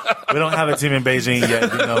 We don't have a team in Beijing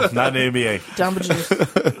yet, not in the NBA. Jamba Juice.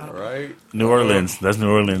 All right. New Orleans. That's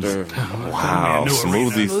New Orleans. Wow,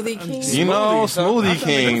 Smoothie. Smoothie King. You know, Smoothie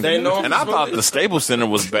King. They know And I thought the Staples Center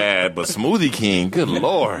was bad, but Smoothie King, good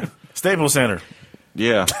Lord. Staples Center.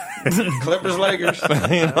 Yeah. Clippers, Lakers.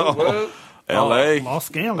 You know, L.A. Lost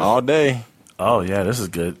Scandals. all day. Oh, yeah, this is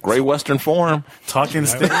good. Great Western Forum. Talking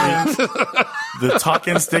Stick. The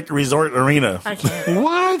Talking Stick Resort Arena. I can't.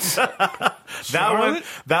 What?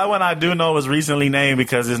 That one I do know was recently named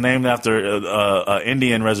because it's named after an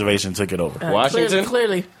Indian reservation took it over. Washington?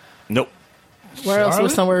 Clearly. Nope. Where else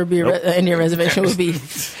would somewhere would be an Indian reservation would be?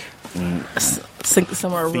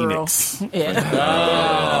 Somewhere Phoenix. rural.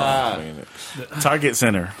 Yeah. Target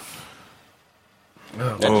Center.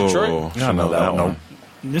 That's Detroit. Y'all know that one.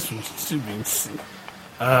 This one's stupid.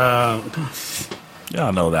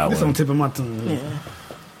 Y'all know that This on one. tip of my tongue. Yeah.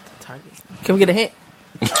 Target. Can we get a hint?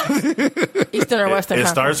 Eastern or Western? It Conference?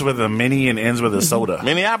 starts with a mini and ends with a soda.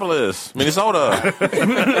 Minneapolis, Minnesota.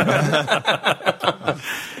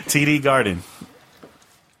 TD Garden.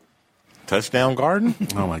 Touchdown Garden.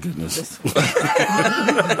 Oh my goodness.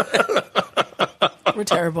 We're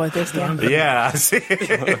terrible at this game. Yeah, I see.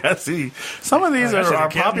 I see. Some of these are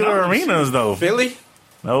popular arenas, though. Philly?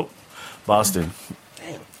 Nope. Boston.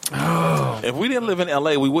 If we didn't live in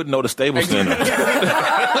L.A., we wouldn't know the Staples Center.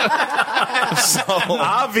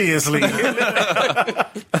 Obviously.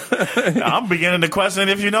 I'm beginning to question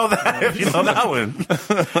if you know that. If you know that one.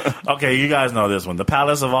 Okay, you guys know this one. The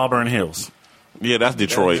Palace of Auburn Hills. Yeah, that's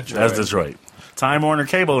Detroit. That's Detroit. Time Warner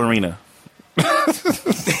Cable Arena. That's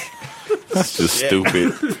just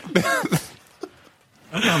stupid.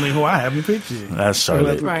 I don't know who I haven't picked yet. That's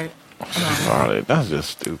Charlotte. Right. Charlotte, that's just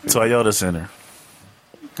stupid. Toyota Center.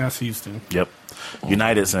 That's Houston. Yep.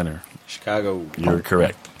 United Center. Chicago. You're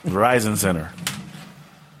correct. Verizon Center.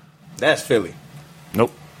 That's Philly.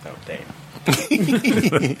 Nope. Oh, damn.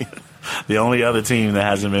 The only other team that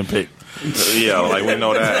hasn't been picked. Yeah, like we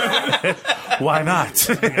know that. Why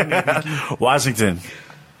not? Washington.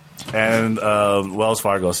 And Wells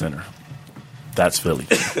Fargo Center. That's Philly.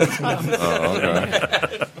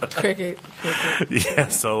 Cricket. Yeah,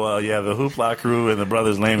 so the Hoopla crew and the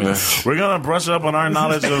Brothers Lehman. We're gonna brush up on our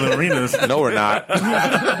knowledge of the arenas. No, we're not.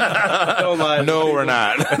 No, we're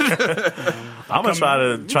not. I'm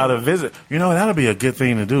gonna try to visit. You know, that'll be a good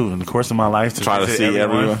thing to do in the course of my life to Try to visit see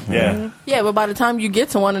everyone. Yeah. Yeah, but by the time you get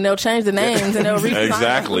to one, and they'll change the names and they'll redesign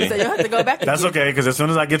Exactly. them, so you'll have to go back. That's okay, because as soon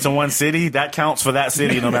as I get to one city, that counts for that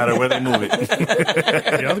city, no matter where they move it.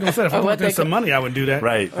 Yeah, I was gonna say if I was getting some money, I would do that.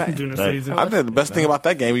 Right. During the Right. season. I think the best thing about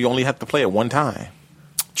that game, you only have to play it one time.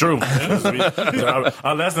 True.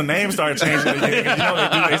 Unless the names start changing again, 'cause you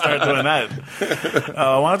know they start doing that.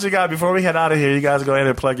 Why don't you guys, before we head out of here, you guys go ahead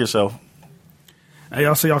and plug your show. Hey,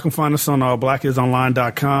 also, y'all can find us on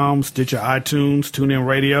blackisonline.com, Stitcher, iTunes, TuneIn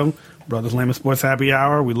Radio, Brothers Lehman Sports Happy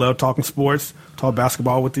Hour. We love talking sports, talk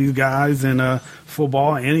basketball with these guys, and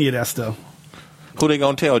football, any of that stuff. Who they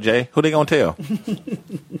gonna tell, Jay? Who they gonna tell?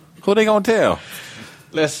 Who they gonna tell?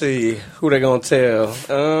 Let's see. Who they gonna tell?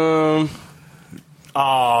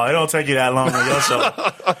 Oh, it don't take you that long on your show.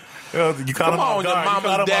 You caught Come them on, off your guard.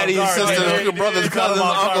 mamas, daddies, sisters, your brothers, cousins,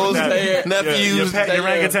 uncles, nephews, your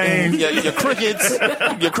orangutans, your crickets,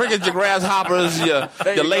 your grasshoppers, your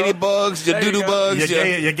ladybugs, your doodoo bugs,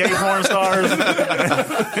 your gay porn stars.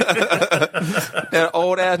 That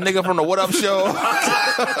old ass nigga from the What Up Show.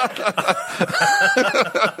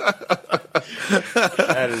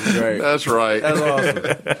 That is great. That's right. That's awesome.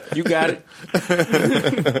 You got it.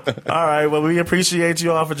 All right. Well, we appreciate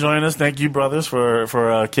you all for joining us. Thank you, brothers,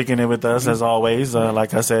 for kicking it with us as always.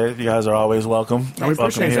 Like I said, you guys are always welcome. We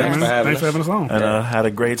appreciate that, man. Thanks for having us on. And had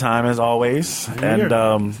a great time as always. And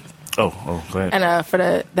go ahead. And for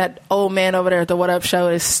that old man over there at the What Up Show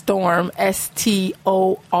is Storm,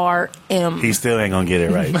 STORM. He still ain't gonna get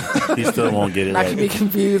it right. He still won't get it Not right. to be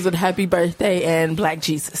confused with Happy Birthday and Black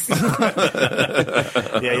Jesus.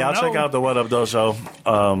 Yeah, y'all check out the What Up Though Show,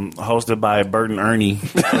 hosted by Bert and Ernie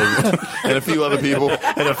And a few other people.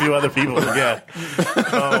 Yeah.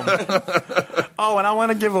 And I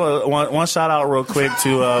want to give one shout out real quick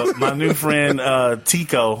to my new friend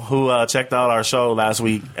Tico, who checked out our show last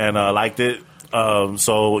week and liked it.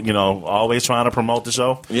 So, always trying to promote the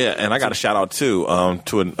show. Yeah, and I got a shout out too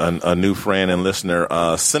to a new friend and listener,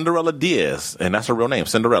 Cinderella Diaz, and that's her real name,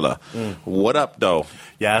 Cinderella. What up, though?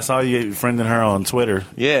 Yeah, I saw you friending her on Twitter.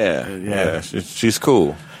 Yeah. She's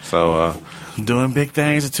cool. So doing big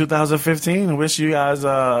things in 2015. I wish you guys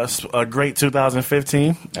a great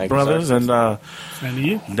 2015, brothers. You, and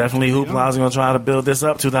definitely Hoopla is going to try to build this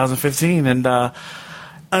up 2015. And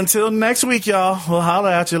until next week, y'all, we'll holler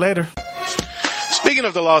at you later. Speaking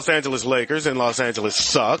of the Los Angeles Lakers and Los Angeles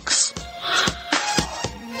sucks,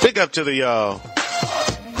 big up to the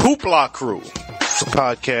Hoopla crew. It's a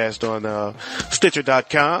podcast on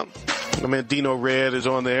Stitcher.com. I mean, Dino Red is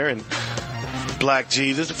on there and Black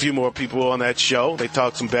Jesus, a few more people on that show. They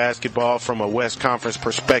talk some basketball from a West Conference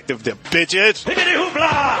perspective. The bitches. Hippity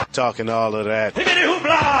hoopla! Talking all of that. Hippity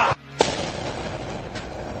hoopla!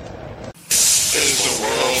 Is the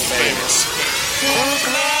world famous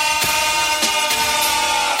Hoopla!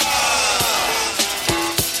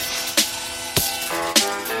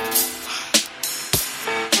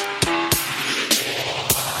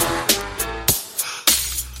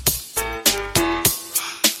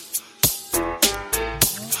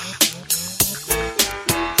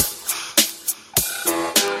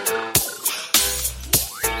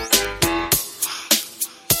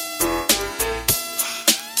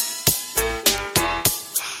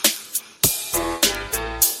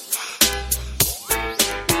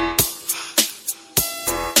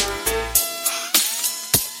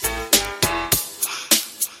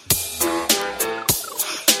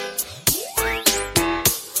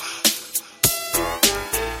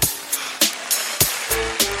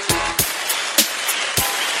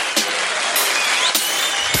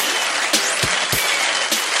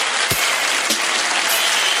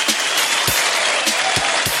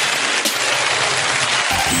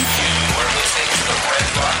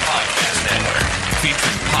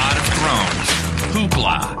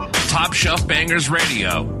 Hoopla, Top Shelf Bangers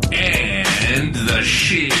Radio, and the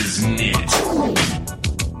Shiznit.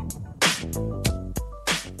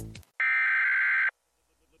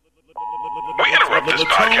 We interrupt this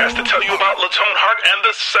podcast to tell you about Latone Hart and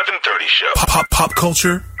the 730 Show. Pop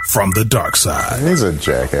culture from the dark side. He's a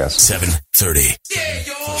jackass. 730.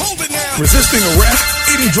 Resisting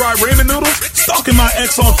arrest, eating dry ramen noodles, stalking my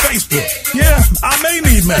ex on Facebook. Yeah, I may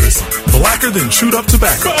need medicine. Blacker than chewed up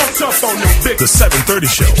tobacco. The 730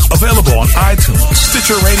 Show. Available on iTunes,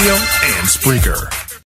 Stitcher Radio, and Spreaker.